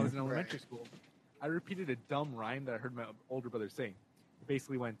 When I was in elementary school, I repeated a dumb rhyme that I heard my older brother say. It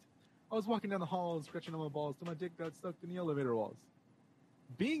basically went, I was walking down the hall, scratching on my balls, till my dick got stuck in the elevator walls.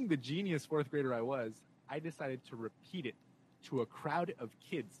 Being the genius fourth grader I was, I decided to repeat it to a crowd of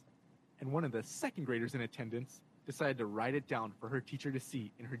kids. And one of the second graders in attendance decided to write it down for her teacher to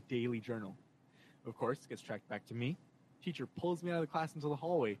see in her daily journal. Of course, it gets tracked back to me. Teacher pulls me out of the class into the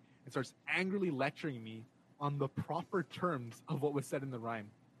hallway and starts angrily lecturing me on the proper terms of what was said in the rhyme.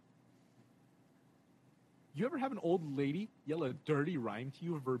 You ever have an old lady yell a dirty rhyme to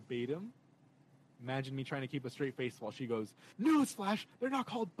you verbatim? Imagine me trying to keep a straight face while she goes, "Newsflash, they're not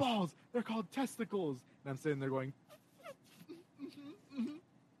called balls, they're called testicles." And I'm sitting there going,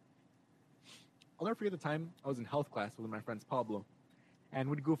 I'll never forget the time I was in health class with my friends Pablo, and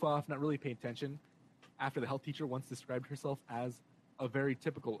we'd goof off, not really pay attention, after the health teacher once described herself as a very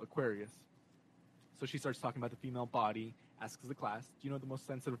typical Aquarius. So she starts talking about the female body, asks the class, do you know what the most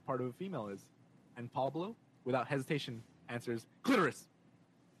sensitive part of a female is? And Pablo, without hesitation, answers, clitoris.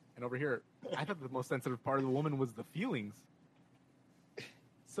 And over here, I thought the most sensitive part of the woman was the feelings.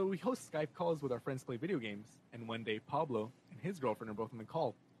 So we host Skype calls with our friends play video games, and one day Pablo and his girlfriend are both on the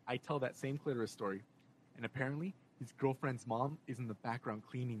call. I tell that same clitoris story, and apparently his girlfriend's mom is in the background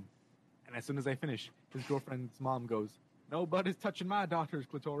cleaning. And as soon as I finish, his girlfriend's mom goes, "Nobody's touching my daughter's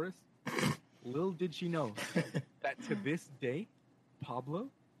clitoris." Little did she know that to this day, Pablo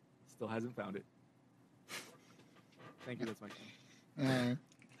still hasn't found it. Thank you, that's my time.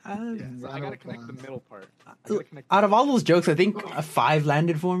 So I gotta connect the middle part. Out of all those jokes, I think a 5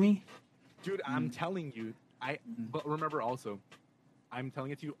 landed for me. Dude, I'm telling you, but remember also, I'm telling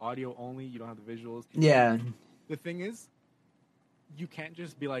it to you audio only. You don't have the visuals. Yeah. the thing is, you can't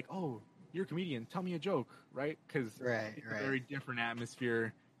just be like, "Oh, you're a comedian. Tell me a joke," right? Because it's a very different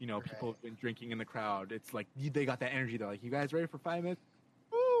atmosphere. You know, people have been drinking in the crowd. It's like they got that energy. They're like, "You guys ready for 5 minutes?"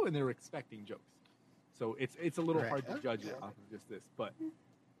 Woo! And they're expecting jokes. So it's a little hard to judge it off of just this. But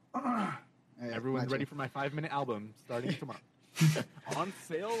everyone's ready for my 5-minute album starting tomorrow. On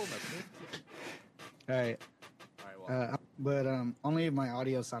sale on the 15th. All right. Well. But only if my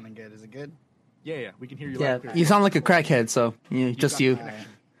audio sounding good. Is it good? Yeah, we can hear you. Yeah, you sound like a crackhead, so just you.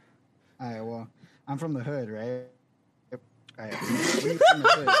 All right, well, I'm from the hood, right? All right, when you're from the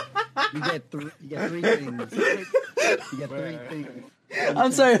hood, you get three things. You get three things.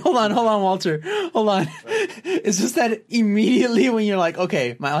 I'm sorry, hold on, Walter. Hold on. It's just that immediately when you're like,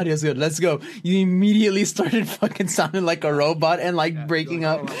 okay, my audio's good, let's go, you immediately started fucking sounding like a robot and like breaking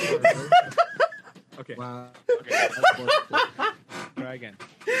up. Okay. Wow. Okay. Try again.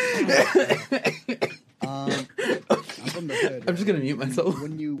 I'm from the hood. I'm just gonna mute myself.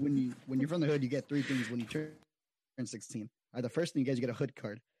 When you're from the hood, you get three things when you turn 16. The first thing you get, you get a hood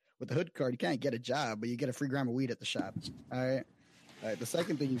card. With the hood card, you can't get a job, but you get a free gram of weed at the shop. All right. The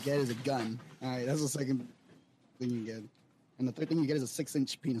second thing you get is a gun. All right, that's the second thing you get. And the third thing you get is a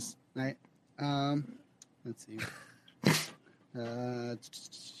 6-inch penis. All right. Let's see.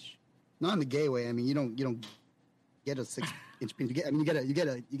 Not in the gay way. I mean, you don't get a 6-inch penis. You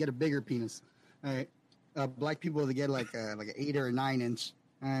get a bigger penis. All right. Black people, they get like an 8 or a 9-inch.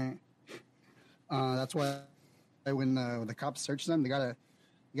 All right. That's why when the cops search them, you gotta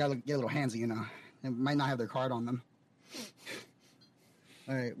get a little handsy. You know, they might not have their card on them.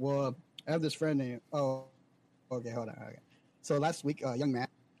 All right. Well, I have this friend named. Oh, okay. Hold on. Okay. So last week, young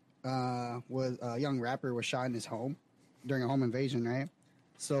Matt was a young rapper was shot in his home during a home invasion. Right.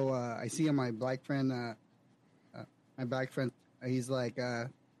 So I see my black friend. He's like,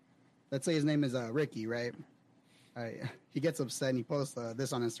 let's say his name is Ricky. Right. He gets upset and he posts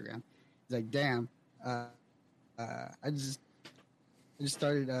this on Instagram. He's like, "Damn, I just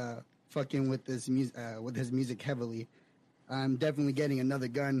started fucking with this with his music heavily. I'm definitely getting another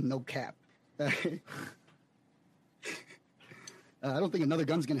gun, no cap." I don't think another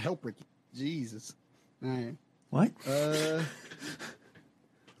gun's gonna help Ricky. Jesus. All right. What? Can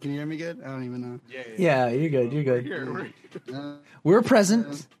you hear me good? I don't even know. Yeah, you're good. You're good. Here, We're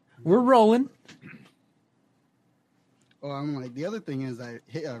present. We're rolling. Oh, I'm like, the other thing is that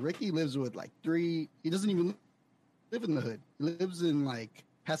Ricky lives with like 3. He doesn't even live in the hood. He lives in like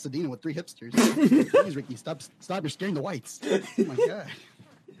Pasadena with 3 hipsters. Please, Ricky, stop! You're scaring the whites. Oh my god!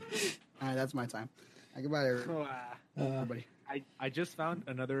 All right, that's my time. Goodbye, everybody. I just found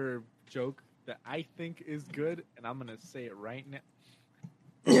another joke that I think is good, and I'm gonna say it right now.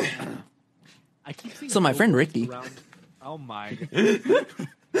 I keep seeing. So my friend Ricky. Oh my.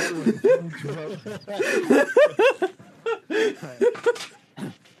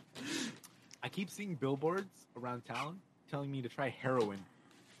 I keep seeing billboards around town telling me to try heroin.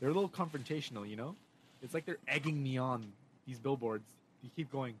 They're a little confrontational, you know? It's like they're egging me on, these billboards. You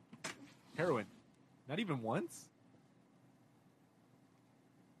keep going, heroin. Not even once?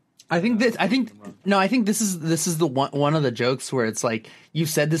 I think this is the one of the jokes where it's like, you've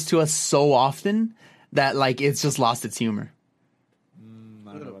said this to us so often that like it's just lost its humor.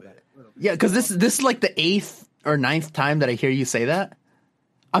 I don't know about that. Yeah, because this is like the 8th or 9th time that I hear you say that.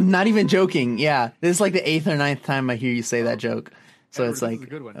 I'm not even joking. Yeah, this is like the 8th or 9th time I hear you say that joke. So Edward, it's like this is a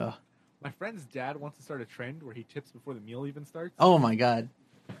good one. My friend's dad wants to start a trend where he tips before the meal even starts. Oh my god.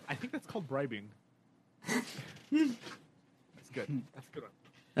 I think that's called bribing. That's good. That's a good one.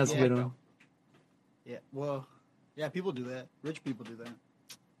 That's a good one. Yeah, well, yeah, people do that. Rich people do that.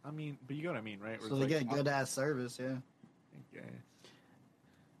 I mean, but you know what I mean, right? Where So it's they like, get good ass service, yeah. Okay.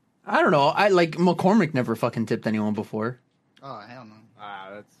 I don't know. I like McCormick never fucking tipped anyone before. Oh, hell no.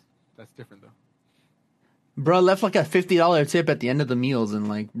 That's different though. Bruh left like a $50 tip at the end of the meals and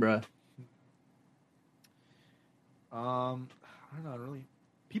like, bruh. I don't know, really.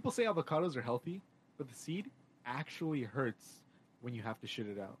 People say avocados are healthy, but the seed actually hurts when you have to shit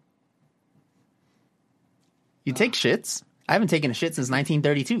it out. You take shits? I haven't taken a shit since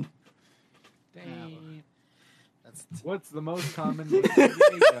 1932. Dang. What's the most common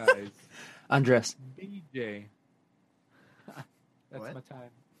BJ, guys? Undress. BJ. That's What? my time.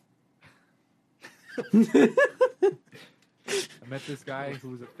 I met this guy who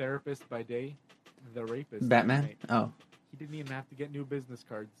was a therapist by day, the rapist. Batman? by night. Oh. He didn't even have to get new business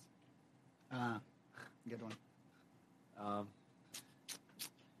cards. Good one.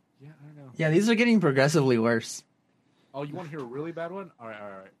 Yeah, I don't know. Yeah, these are getting progressively worse. Oh, you want to hear a really bad one? All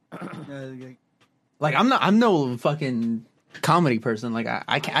right. Like I'm no fucking comedy person. Like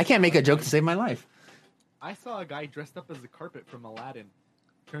I can't make a joke to save my life. I saw a guy dressed up as a carpet from Aladdin.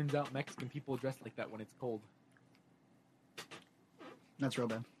 Turns out Mexican people dress like that when it's cold. That's real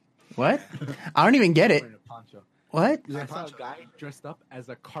bad. What? I don't even get it. Wearing a poncho. What? Is I that saw a poncho? guy dressed up as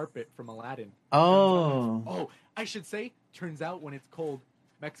a carpet from Aladdin. Oh. Oh, I should say, turns out when it's cold,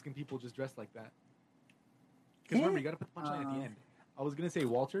 Mexican people just dress like that. Because remember, you got to put the punchline at the end. I was going to say,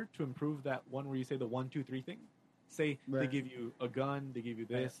 Walter, to improve that one where you say the 1, 2, 3 thing, say they Right. give you a gun, they give you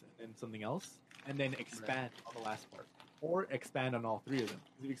this, and then something else, and then expand on the last part. Or expand on all 3 of them.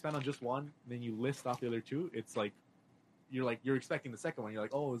 'Cause if you expand on just one, then you list off the other 2, it's like, you're expecting the second one. You're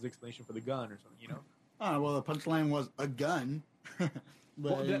like, oh, it was an explanation for the gun or something, you know? Oh, well, the punchline was a gun. But,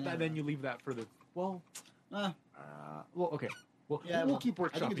 Well, then you leave that for the, well, uh, okay. Well, yeah, we'll well, keep I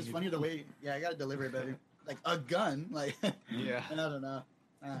workshopping. think it's just funny the way. Yeah, I gotta deliver it better. Like a gun. Like Yeah. I don't know.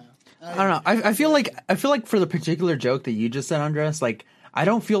 I don't know. I feel like for the particular joke that you just said, Andres, like I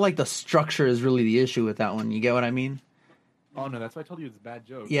don't feel like the structure is really the issue with that one. You get what I mean? Oh no, that's why I told you it's a bad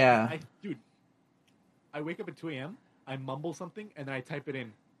joke. Yeah. Dude, I wake up at 2 a.m. I mumble something and then I type it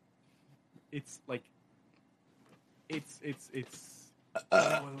in. It's like, it's.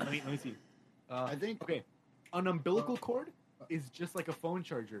 Let me see. I think- okay, an umbilical cord is just like a phone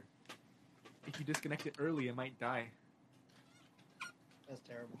charger. If you disconnect it early, it might die. That's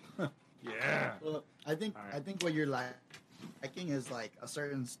terrible. Yeah. Well, I think All right. I think what you're liking is like a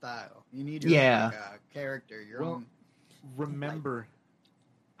certain style. You need your Yeah. character, your Well, own. Remember,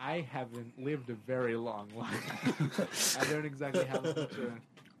 I haven't lived a very long life. I don't exactly have such a.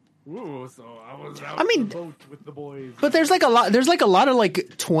 Ooh, so I was out I mean, on the boat with the boys. But there's like a lot of like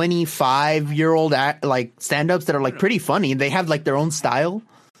 25-year-old like stand-ups that are like pretty funny. They have like their own style.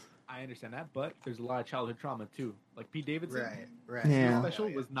 I understand that, but there's a lot of childhood trauma too. Like Pete Davidson, Right. Yeah. his special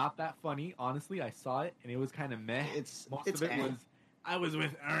was not that funny. Honestly, I saw it and it was kind of meh. It's Most it's of it was, I was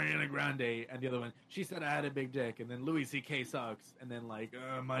with Ariana Grande, and the other one, she said I had a big dick, and then Louis C.K. sucks, and then like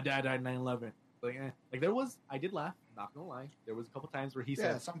my dad died 9/11. Like there was, I did laugh. Not gonna lie, there was a couple times where he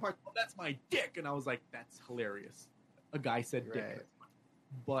yeah. said, Some part. "Oh, that's my dick," and I was like, "That's hilarious." A guy said dick, Right.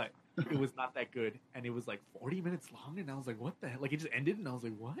 but it was not that good, and it was like 40 minutes long, and I was like, "What the hell?" Like it just ended, and I was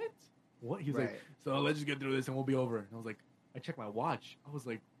like, "What? What?" He was like, Right. "So let's just get through this, and we'll be over." And I was like, I checked my watch. I was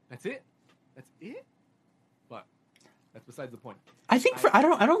like, "That's it? That's it?" But that's besides the point. I think I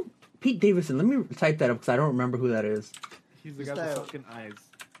don't Pete Davidson. Let me type that up because I don't remember who that is. He's the Is guy with the that- fucking eyes.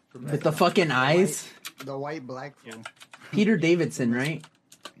 From With the fucking eyes. The white black fool. Peter Davidson, right?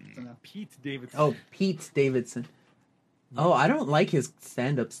 Pete Davidson. Oh, Pete Davidson. Oh, I don't like his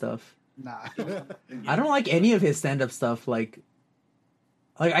stand-up stuff. Nah. I don't like any of his stand-up stuff. Like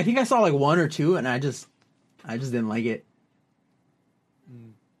I think I saw like 1 or 2, and I just didn't like it.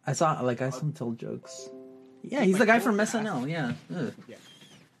 Mm. I saw him tell jokes. Yeah, he's the guy from SNL. Yeah. Ugh.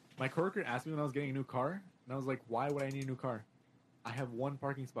 My coworker asked me when I was getting a new car, and I was like, "Why would I need a new car? I have one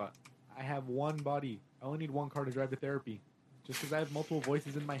parking spot. I have one body. I only need one car to drive to therapy. Just because I have multiple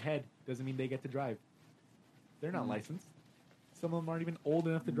voices in my head doesn't mean they get to drive. They're not licensed. Some of them aren't even old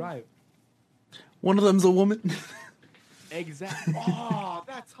enough to drive." One of them's a woman. Exactly. Oh,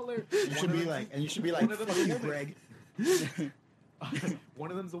 that's hilarious. You should be like, and you should be like, one of them fuck is a you, woman. Greg.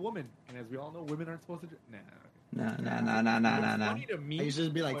 One of them's a woman, and as we all know, women aren't supposed to. Nah. Nah. It's funny to me. You should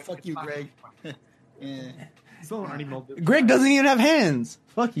just be like, but fuck it's you, not Greg. funny. Yeah. Some of them aren't even old. Greg doesn't even have hands.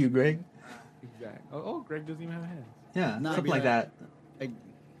 Fuck you, Greg. Exactly. Oh, Greg doesn't even have hands. Yeah, Nah, something be like like- that. Like,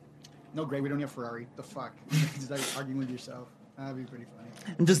 no, Greg, we don't need a Ferrari. The fuck? Just like arguing with yourself. That'd be pretty funny.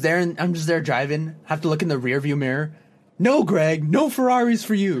 I'm just there driving. Have to look in the rearview mirror. No, Greg, no Ferraris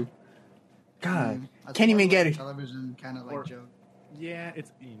for you. God, That's can't more even of get a it. television kind of like Or- joke. Yeah, it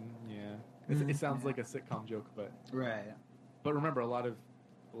sounds like a sitcom joke, but Right. remember a lot of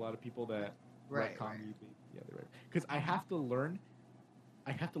people that write Right, comedy, yeah, they write because I have to learn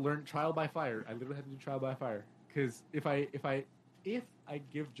trial by fire. I literally had to do trial by fire because if I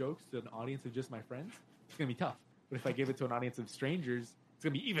give jokes to an audience of just my friends, it's gonna be tough. But if I give it to an audience of strangers, it's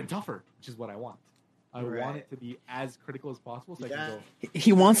gonna be even tougher, which is what I want. I want Right. it to be as critical as possible, so I Yeah. can go.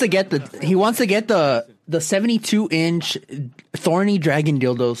 He wants to get the 72-inch thorny dragon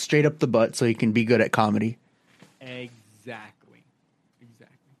dildo straight up the butt so he can be good at comedy. Exactly.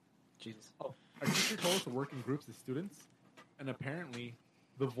 Jesus. Oh, our teacher told us to work in groups as students, and apparently,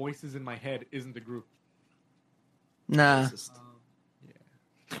 the voices in my head isn't a group. Nah, Racist.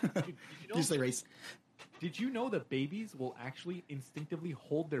 Yeah. Did You say race. Did you know that babies will actually instinctively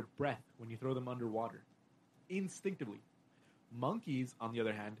hold their breath when you throw them underwater? Instinctively. Monkeys, on the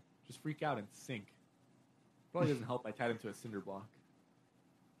other hand, just freak out and sink. Probably doesn't help I tie them to a cinder block.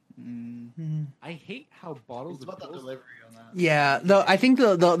 I hate how bottles It's of about the pills. delivery on that. Yeah, I think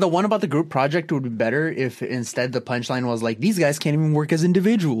the one about the group project would be better if instead the punchline was like, these guys can't even work as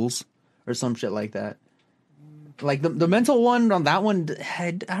individuals or some shit like that. Like the mental one on that one,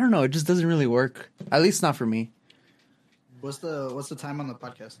 I don't know, it just doesn't really work. At least not for me. What's the time on the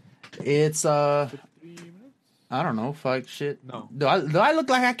podcast? It's 3 minutes? I don't know, fuck shit. No. Do I look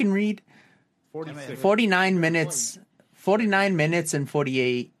like I can read? 46. 49 minutes. 49 minutes and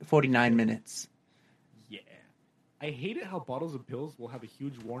 49 minutes. Yeah. I hate it how bottles of pills will have a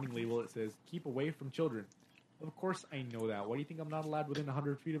huge warning label that says, keep away from children. Of course I know that. Why do you think I'm not allowed within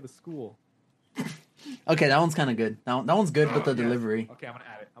 100 feet of a school? Okay, that one's kind of good. That one's good with the Yeah. delivery. Okay, I'm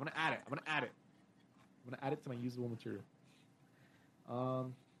going to add it to my usable material. I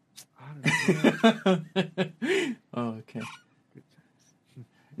don't know. Oh, okay.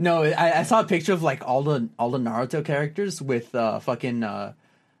 No, I saw a picture of like all the Naruto characters with fucking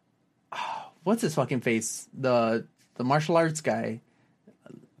what's his fucking face? The martial arts guy.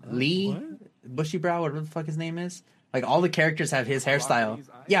 Lee what? Bushy Brow, whatever the fuck his name is. Like all the characters have his hairstyle. Lee's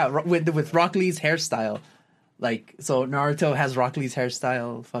eyes? Yeah, with Rock Lee's hairstyle. Like so Naruto has Rock Lee's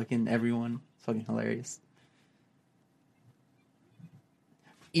hairstyle, fucking everyone. Fucking hilarious.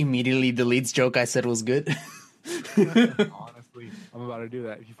 Immediately deletes joke I said was good. Honestly, I'm about to do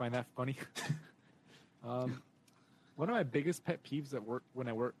that. If you find that funny, one of my biggest pet peeves at work when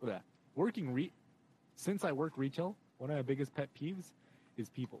I work since I work retail, one of my biggest pet peeves is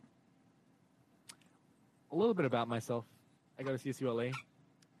people. A little bit about myself. I go to CSULA. If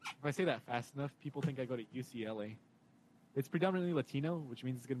I say that fast enough, people think I go to UCLA. It's predominantly Latino, which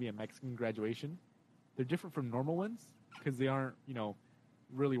means it's going to be a Mexican graduation. They're different from normal ones because they aren't,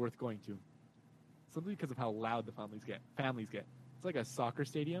 really worth going to. Simply because of how loud the families get. It's like a soccer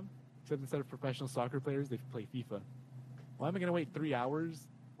stadium, except instead of professional soccer players, they play FIFA. Why am I going to wait 3 hours?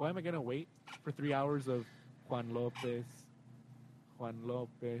 Why am I going to wait for 3 hours of Juan Lopez,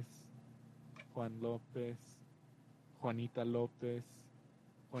 Juanita Lopez,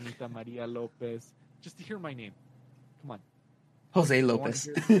 Juanita Maria Lopez, just to hear my name? Come on. Jose Lopez.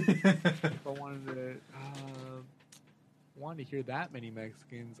 If I wanted to hear that many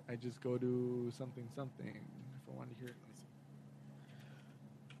Mexicans, I just go to something. If I wanted to hear it, let me see.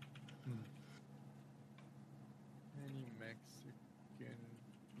 Any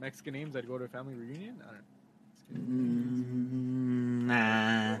Mexican names, I'd go to a family reunion. I don't know.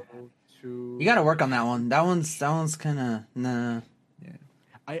 Nah. Go to, You gotta work on that one. That one's kind of nah.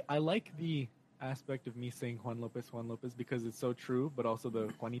 I like the aspect of me saying Juan Lopez because it's so true, but also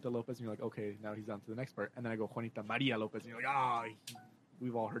the Juanita Lopez, and you're like, okay, now he's on to the next part, and then I go Juanita Maria Lopez, and you're like,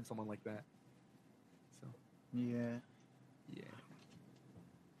 we've all heard someone like that. So Yeah.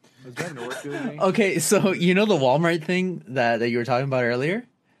 I was driving to work the other day. Okay, so you know the Walmart thing that you were talking about earlier.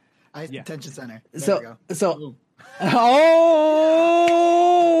 Yeah. Detention center. There we So go. oh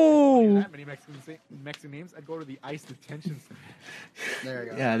That many Mexican names, I'd go to the ICE detention center. There we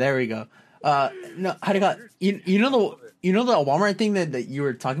go. yeah, there we go. No, how do you got you know the Walmart thing that you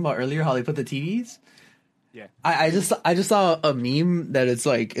were talking about earlier? How they put the TVs. Yeah. I just saw a meme that it's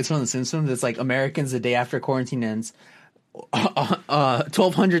from The Simpsons. It's like Americans the day after quarantine ends.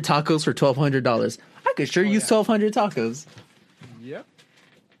 1,200 tacos for $1,200. I could sure use 1,200 tacos. Yep.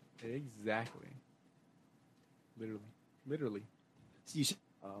 Exactly. Literally. You should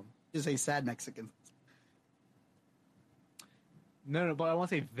just say sad Mexicans. No, but I won't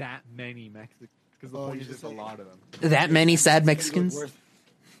say that many Mexicans because the point you is just there's a say- lot of them. That many sad Mexicans.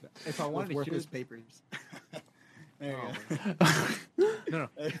 If I wanted to hear, Worthless papers. There Oh, you go. no.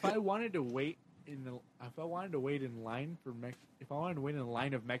 If I wanted to wait in line for if I wanted to wait in a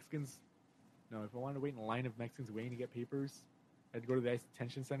line of Mexicans, if I wanted to wait in a line of Mexicans waiting to get papers, I'd go to the ICE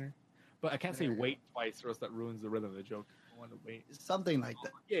detention center. But I can't say There you go. wait twice, or else that ruins the rhythm of the joke. I want to wait. Something like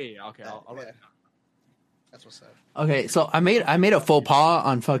that. Yeah. Okay, I'll write it down. That's what's up. Okay, so I made a faux pas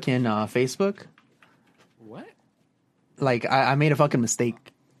on fucking Facebook. What? Like I made a fucking mistake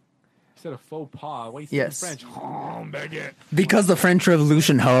You said a faux pas. Why you speak Yes. French? Oh, baguette. because the French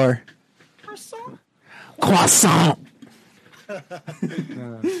Revolution, whore. Croissant.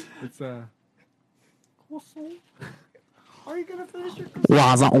 It's croissant. Are you gonna finish your?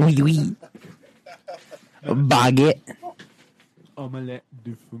 Croissant, oui, oui. Baguette. Omelette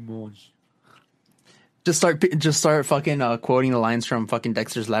de fromage. Just start fucking quoting the lines from fucking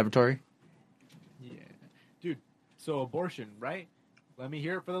Dexter's Laboratory. Yeah, dude. So abortion, right? Let me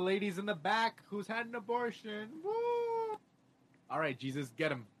hear it for the ladies in the back who's had an abortion. Woo! All right, Jesus,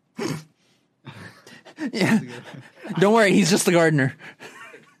 get him. Yeah. Don't worry, he's just the gardener.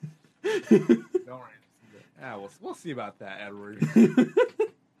 Don't worry. We'll see about that, Edward.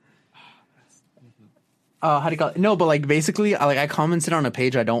 how do you call it? No, but like basically, I commented on a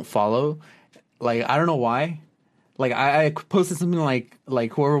page I don't follow. Like I don't know why. Like I posted something like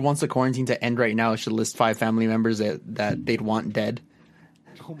whoever wants the quarantine to end right now should list 5 family members that they'd want dead.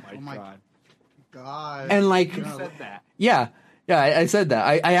 Oh my god. God. And like, You said that. yeah, I said that.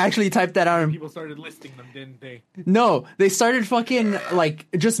 I actually typed that out. And, People started listing them, didn't they? no, they started fucking like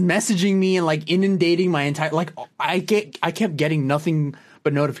just messaging me and like inundating my entire like. I kept getting nothing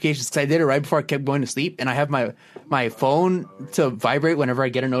but notifications because I did it right before I kept going to sleep, and I have my phone to vibrate whenever I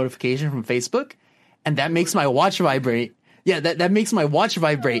get a notification from Facebook, and that makes my watch vibrate. Yeah, that makes my watch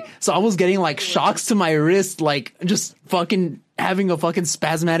vibrate. So I was getting like shocks to my wrist, like just fucking having a fucking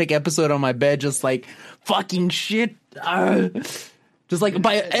spasmodic episode on my bed, just like fucking shit. Just like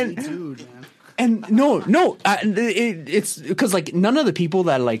by Dude, man. and no, it's because like none of the people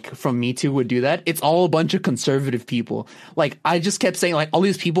that like from Me Too would do that. It's all a bunch of conservative people. Like I just kept saying like all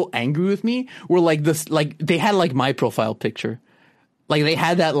these people angry with me were like this, like they had like my profile picture. Like they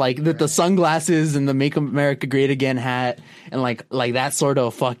had that like the sunglasses and the Make America Great Again hat and like that sort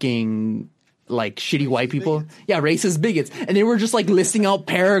of fucking like shitty white people. Bigots. Yeah, racist bigots. And they were just like listing out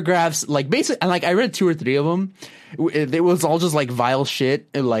paragraphs like basically, and like I read 2 or 3 of them. It was all just like vile shit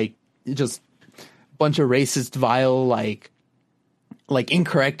and like just bunch of racist vile like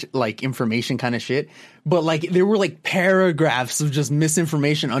incorrect like information kind of shit. But like there were like paragraphs of just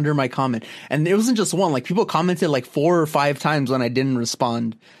misinformation under my comment, and it wasn't just one. Like people commented like 4 or 5 times when I didn't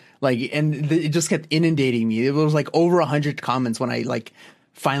respond, like, and it just kept inundating me. It was like over 100 comments when I like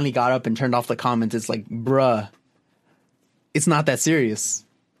finally got up and turned off the comments. It's like, bruh, it's not that serious.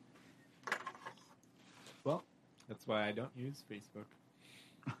 Well, that's why I don't use Facebook.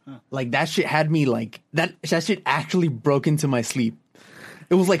 Like that shit had me like that shit actually broke into my sleep.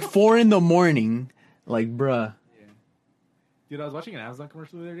 It was like 4 a.m. Like, bruh. Yeah. Dude, I was watching an Amazon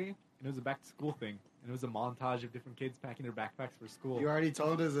commercial the other day, and it was a back to school thing. And it was a montage of different kids packing their backpacks for school. You already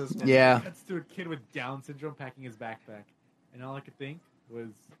told us this. And Yeah. it cuts to a kid with Down syndrome packing his backpack. And all I could think was,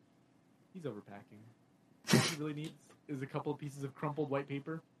 he's overpacking. All he really needs is a couple of pieces of crumpled white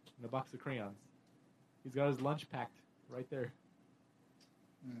paper and a box of crayons. He's got his lunch packed right there.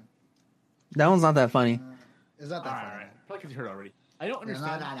 That one's not that funny. Is that that? Alright. Probably because you heard it already. I don't No,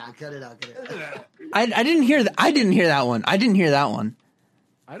 understand. no. Cut it out. I didn't hear that. I didn't hear that one. I didn't hear that one.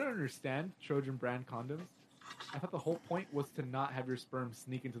 I don't understand Trojan brand condoms. I thought the whole point was to not have your sperm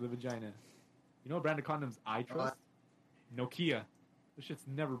sneak into the vagina. You know what brand of condoms I trust? Nokia. Those shits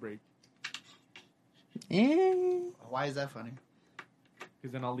never break. Why is that funny?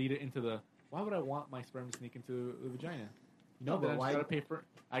 Because then I'll lead it into the, why would I want my sperm to sneak into the vagina? You know, No, but then why- I gotta pay for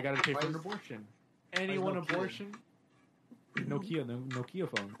an is- abortion. Anyone Nokia? abortion? Nokia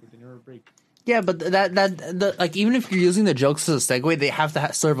phones, but they never break. Yeah, but that like even if you're using the jokes as a segue, they have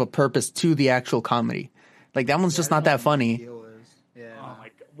to serve a purpose to the actual comedy. Like that one's just not that funny. Yeah. Oh my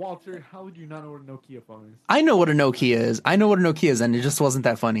god. Walter, how would you not know what a Nokia phone is? I know what a Nokia is. And it just wasn't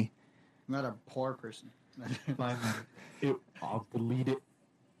that funny. I'm not a poor person. I'll delete it.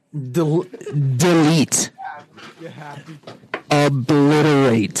 Delete. You happy?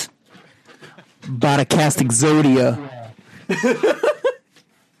 Obliterate. Bodacast Exodia.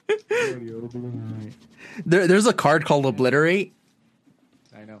 There's a card called Obliterate.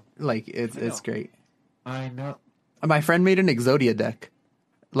 I know. Like it's I know. great. I know. My friend made an Exodia deck,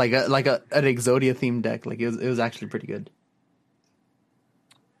 like an Exodia themed deck. Like it was actually pretty good.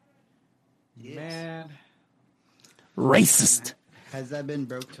 Man. Racist. Has that been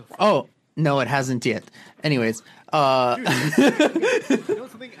broke to? Oh no, it hasn't yet. Anyways, You know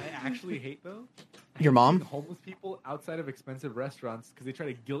something I actually hate though? your mom. Homeless people outside of expensive restaurants because they try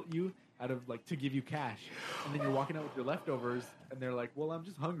to guilt you out of like to give you cash, and then you're walking out with your leftovers, and they're like, "Well, I'm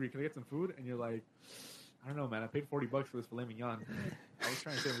just hungry. Can I get some food?" And you're like, "I don't know, man. I paid $40 for this filet mignon. I was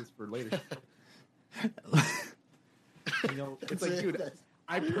trying to save this for later." You know, it's like, dude,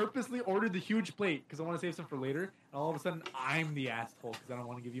 I purposely ordered the huge plate because I want to save some for later, and all of a sudden I'm the asshole because I don't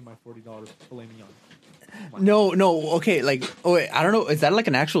want to give you my $40 filet mignon. No, okay. Like, oh, wait, I don't know. Is that like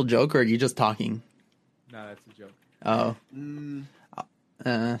an actual joke or are you just talking? No, that's a joke. Oh,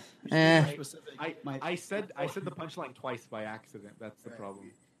 I said the punchline twice by accident. That's the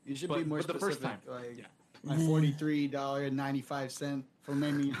problem. You should But- be more but the specific. first time, Like yeah. my $43.95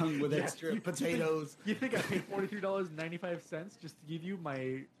 filet mignon with Yeah, extra you- potatoes. You think I paid $43.95 just to give you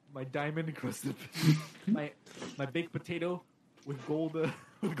my diamond encrusted my baked potato with gold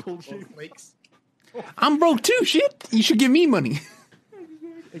shape? Flakes. I'm broke too. Shit, you should give me money.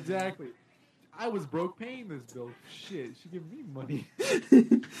 Exactly. I was broke paying this bill. Shit, she give me money.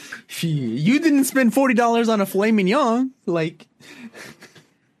 Shit, you didn't spend $40 on a filet mignon. Like,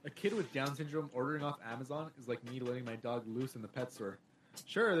 A kid with Down syndrome ordering off Amazon is like me letting my dog loose in the pet store.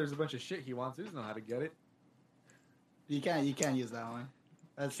 Sure, there's a bunch of shit he wants. He doesn't know how to get it. You can't use that one.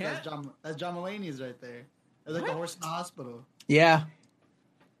 That's John Mulaney's right there. It's like the horse in the hospital. Yeah.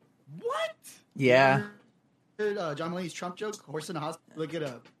 What? Yeah. Heard, John Mulaney's Trump joke? Horse in the hospital. Look it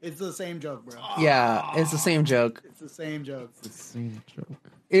up. It's the same joke, bro. Yeah. It's the same joke. It's the same joke. The same joke.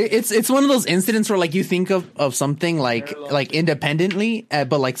 It's one of those incidents where like you think of something like independently,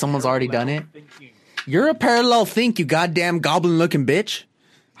 but like someone's already done it. Thinking. You're a parallel think, you goddamn goblin looking bitch.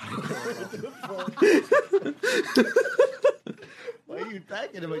 Why are you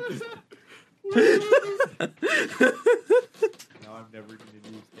attacking him like this? No, I'm never gonna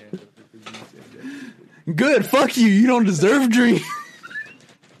do stand up because you said that. Good, fuck you. You don't deserve dream.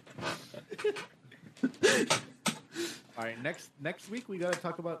 All right, next week we gotta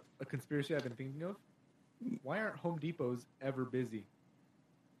talk about a conspiracy I've been thinking of. Why aren't Home Depots ever busy?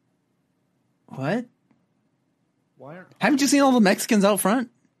 What? Why aren't? Haven't you seen all the Mexicans out front?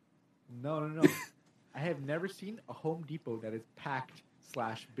 No. I have never seen a Home Depot that is packed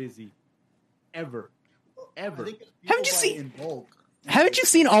 / busy, ever. Haven't Haven't you seen- in bulk? Haven't you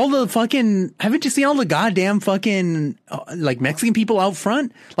seen all the goddamn fucking like Mexican people out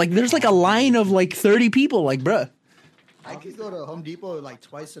front? Like there's like a line of like 30 people. Like, bruh. I could go to Home Depot like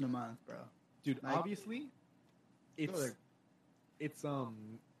twice in a month, bro. Dude, Like- obviously, it's there.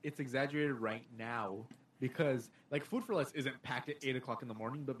 it's exaggerated right now because like Food for Less isn't packed at 8:00 in the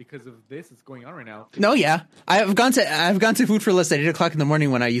morning, but because of this, it's going on right now. No, yeah, I've gone to Food for Less at 8:00 in the morning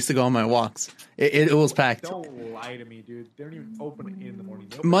when I used to go on my walks. It was packed. Don't lie to me, dude. They don't even open at 8 in the morning.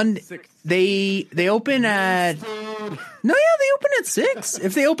 They open Monday at 6. they open at they open at 6.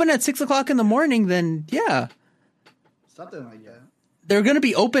 If they open at 6:00 in the morning, then yeah, Something like that. they're gonna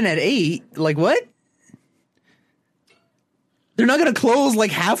be open at 8. Like what? They're not gonna close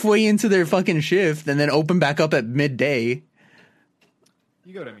like halfway into their fucking shift and then open back up at midday.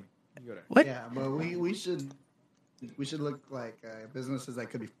 You go to me. You go to me. What? Yeah, but we should look like businesses that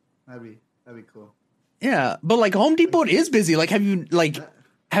could be that'd be cool. Yeah, but like Home Depot is busy. Like,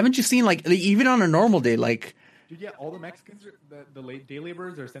 haven't you seen like even on a normal day? Like, Dude, yeah, all the Mexicans, the day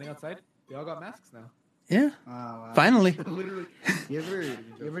laborers are standing outside. They all got masks now. yeah, Oh, wow. finally. Literally. You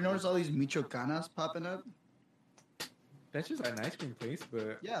ever notice all these Michoacanas popping up? That's just an ice cream place,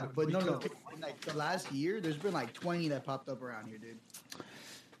 but Yeah, but no. In like the last year, there's been like 20 that popped up around here, dude.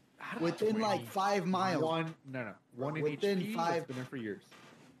 How did Within 20? like 5 miles. One in Within HP 5 that's been there for years.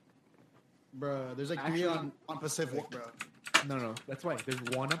 Bro, there's like Actually- 3 on Pacific, bro. No, that's why. There's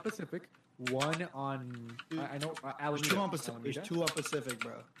one on Pacific, one on I know There's Alameda. 2 on Pacific. There's Alameda. 2 on Pacific,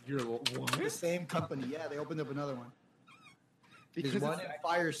 bro. You're The what? same company. Yeah, they opened up another one. Because There's one it's- in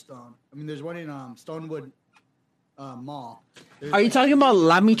Firestone. I mean, there's one in Stonewood Mall. There's Are you like- talking about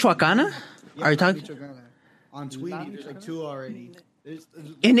La Michoacana? Yeah, Are you talking Michoacana. On Tweety? There's like 2 already. There's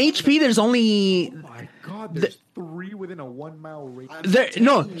in HP? There's only oh my god, there's 3 within a 1 mile radius. there.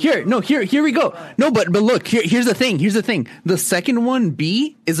 No, here we go. No, but look, here's the thing. The second one,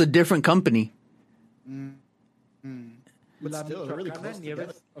 B, is a different company. But La still, they're really Michoacana close together.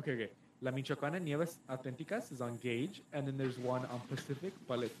 Nieves. Okay. La Michoacana Nieves Auténticas is on Gage, and then there's one on Pacific.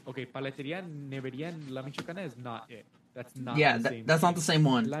 Paleteria Neveria and La Michoacana is not it. That's not. Yeah, the same that's not thing. the same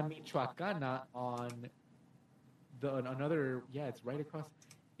one. La Michoacana on another. Yeah, it's right across.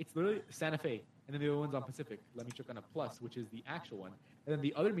 It's literally Santa Fe, and then the other one's on Pacific. La Michoacana Plus, which is the actual one, and then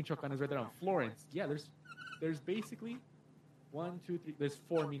the other Michoacana is right there on Florence. Yeah, there's basically 1, 2, 3. There's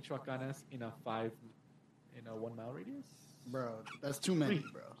 4 Michoacanas in a 1 mile radius. Bro, that's too many,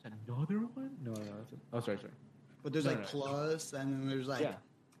 bro. Another one? No. Sorry. But there's No, like no. Plus, and then there's like Yeah.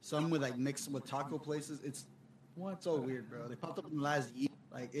 some with like mixed with taco places. It's so weird, bro. They popped up in the last year.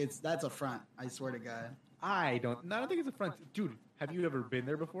 Like that's a front. I swear to God. I don't think it's a front. Dude, have you ever been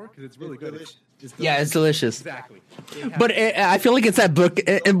there before? Because it's really good. Delicious. It's Yeah, it's delicious. Exactly. They have- But I feel like it's that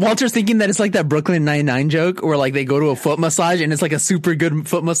Walter's thinking that it's like that Brooklyn Nine-Nine joke where like they go to a foot massage and it's like a super good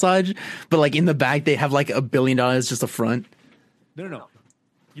foot massage, but like in the back they have like $1 billion just a front. No.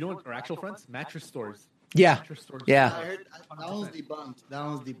 You know what are actual fronts? Mattress stores. Yeah, Mattress stores. yeah. I heard that one's debunked. That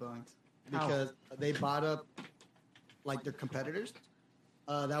one's debunked How? because they bought up like their competitors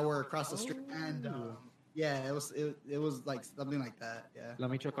that were across the street, and yeah, it was like something like that. Yeah, La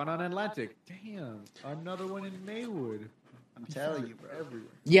Michoacana on Atlantic. Damn. Another one in Maywood. I'm telling you, bro. Everywhere.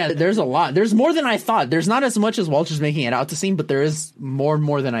 Yeah, there's a lot. There's more than I thought. There's not as much as Walter's making it out to seem, but there is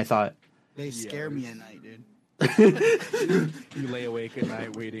more than I thought. They scare me at night, dude. You lay awake at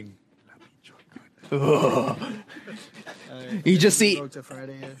night waiting. La Michoacana. You just see- Broke to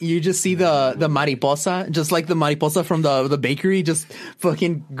Friday, yeah. You just see the mariposa, just like the mariposa from the bakery, just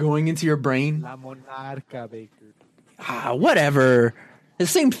fucking going into your brain. La Monarca Baker. Whatever. The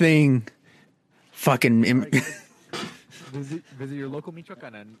same thing. Fucking. All right, guys. Visit your local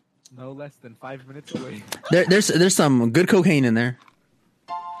Michoacana, no less than 5 minutes away. There's some good cocaine in there.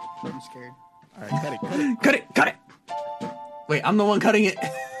 I'm scared. All right, cut it. Cut it. Wait, I'm the one cutting it.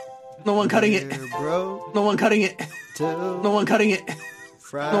 No one cutting it. We're broke No one cutting it. till No one cutting it.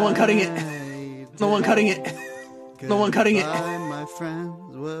 Friday. No one cutting it. No one cutting it. No one cutting it. Goodbye, my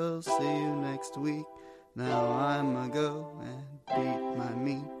friends. We'll see you next week. Now I'ma go and beat my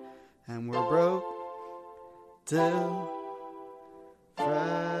meat, and we're broke till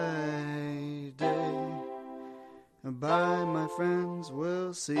Friday. Bye, my friends.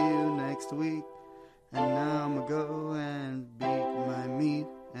 We'll see you next week. And now I'ma go and beat my meat,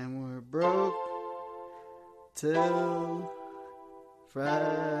 and we're broke till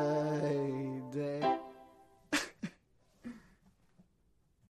Friday.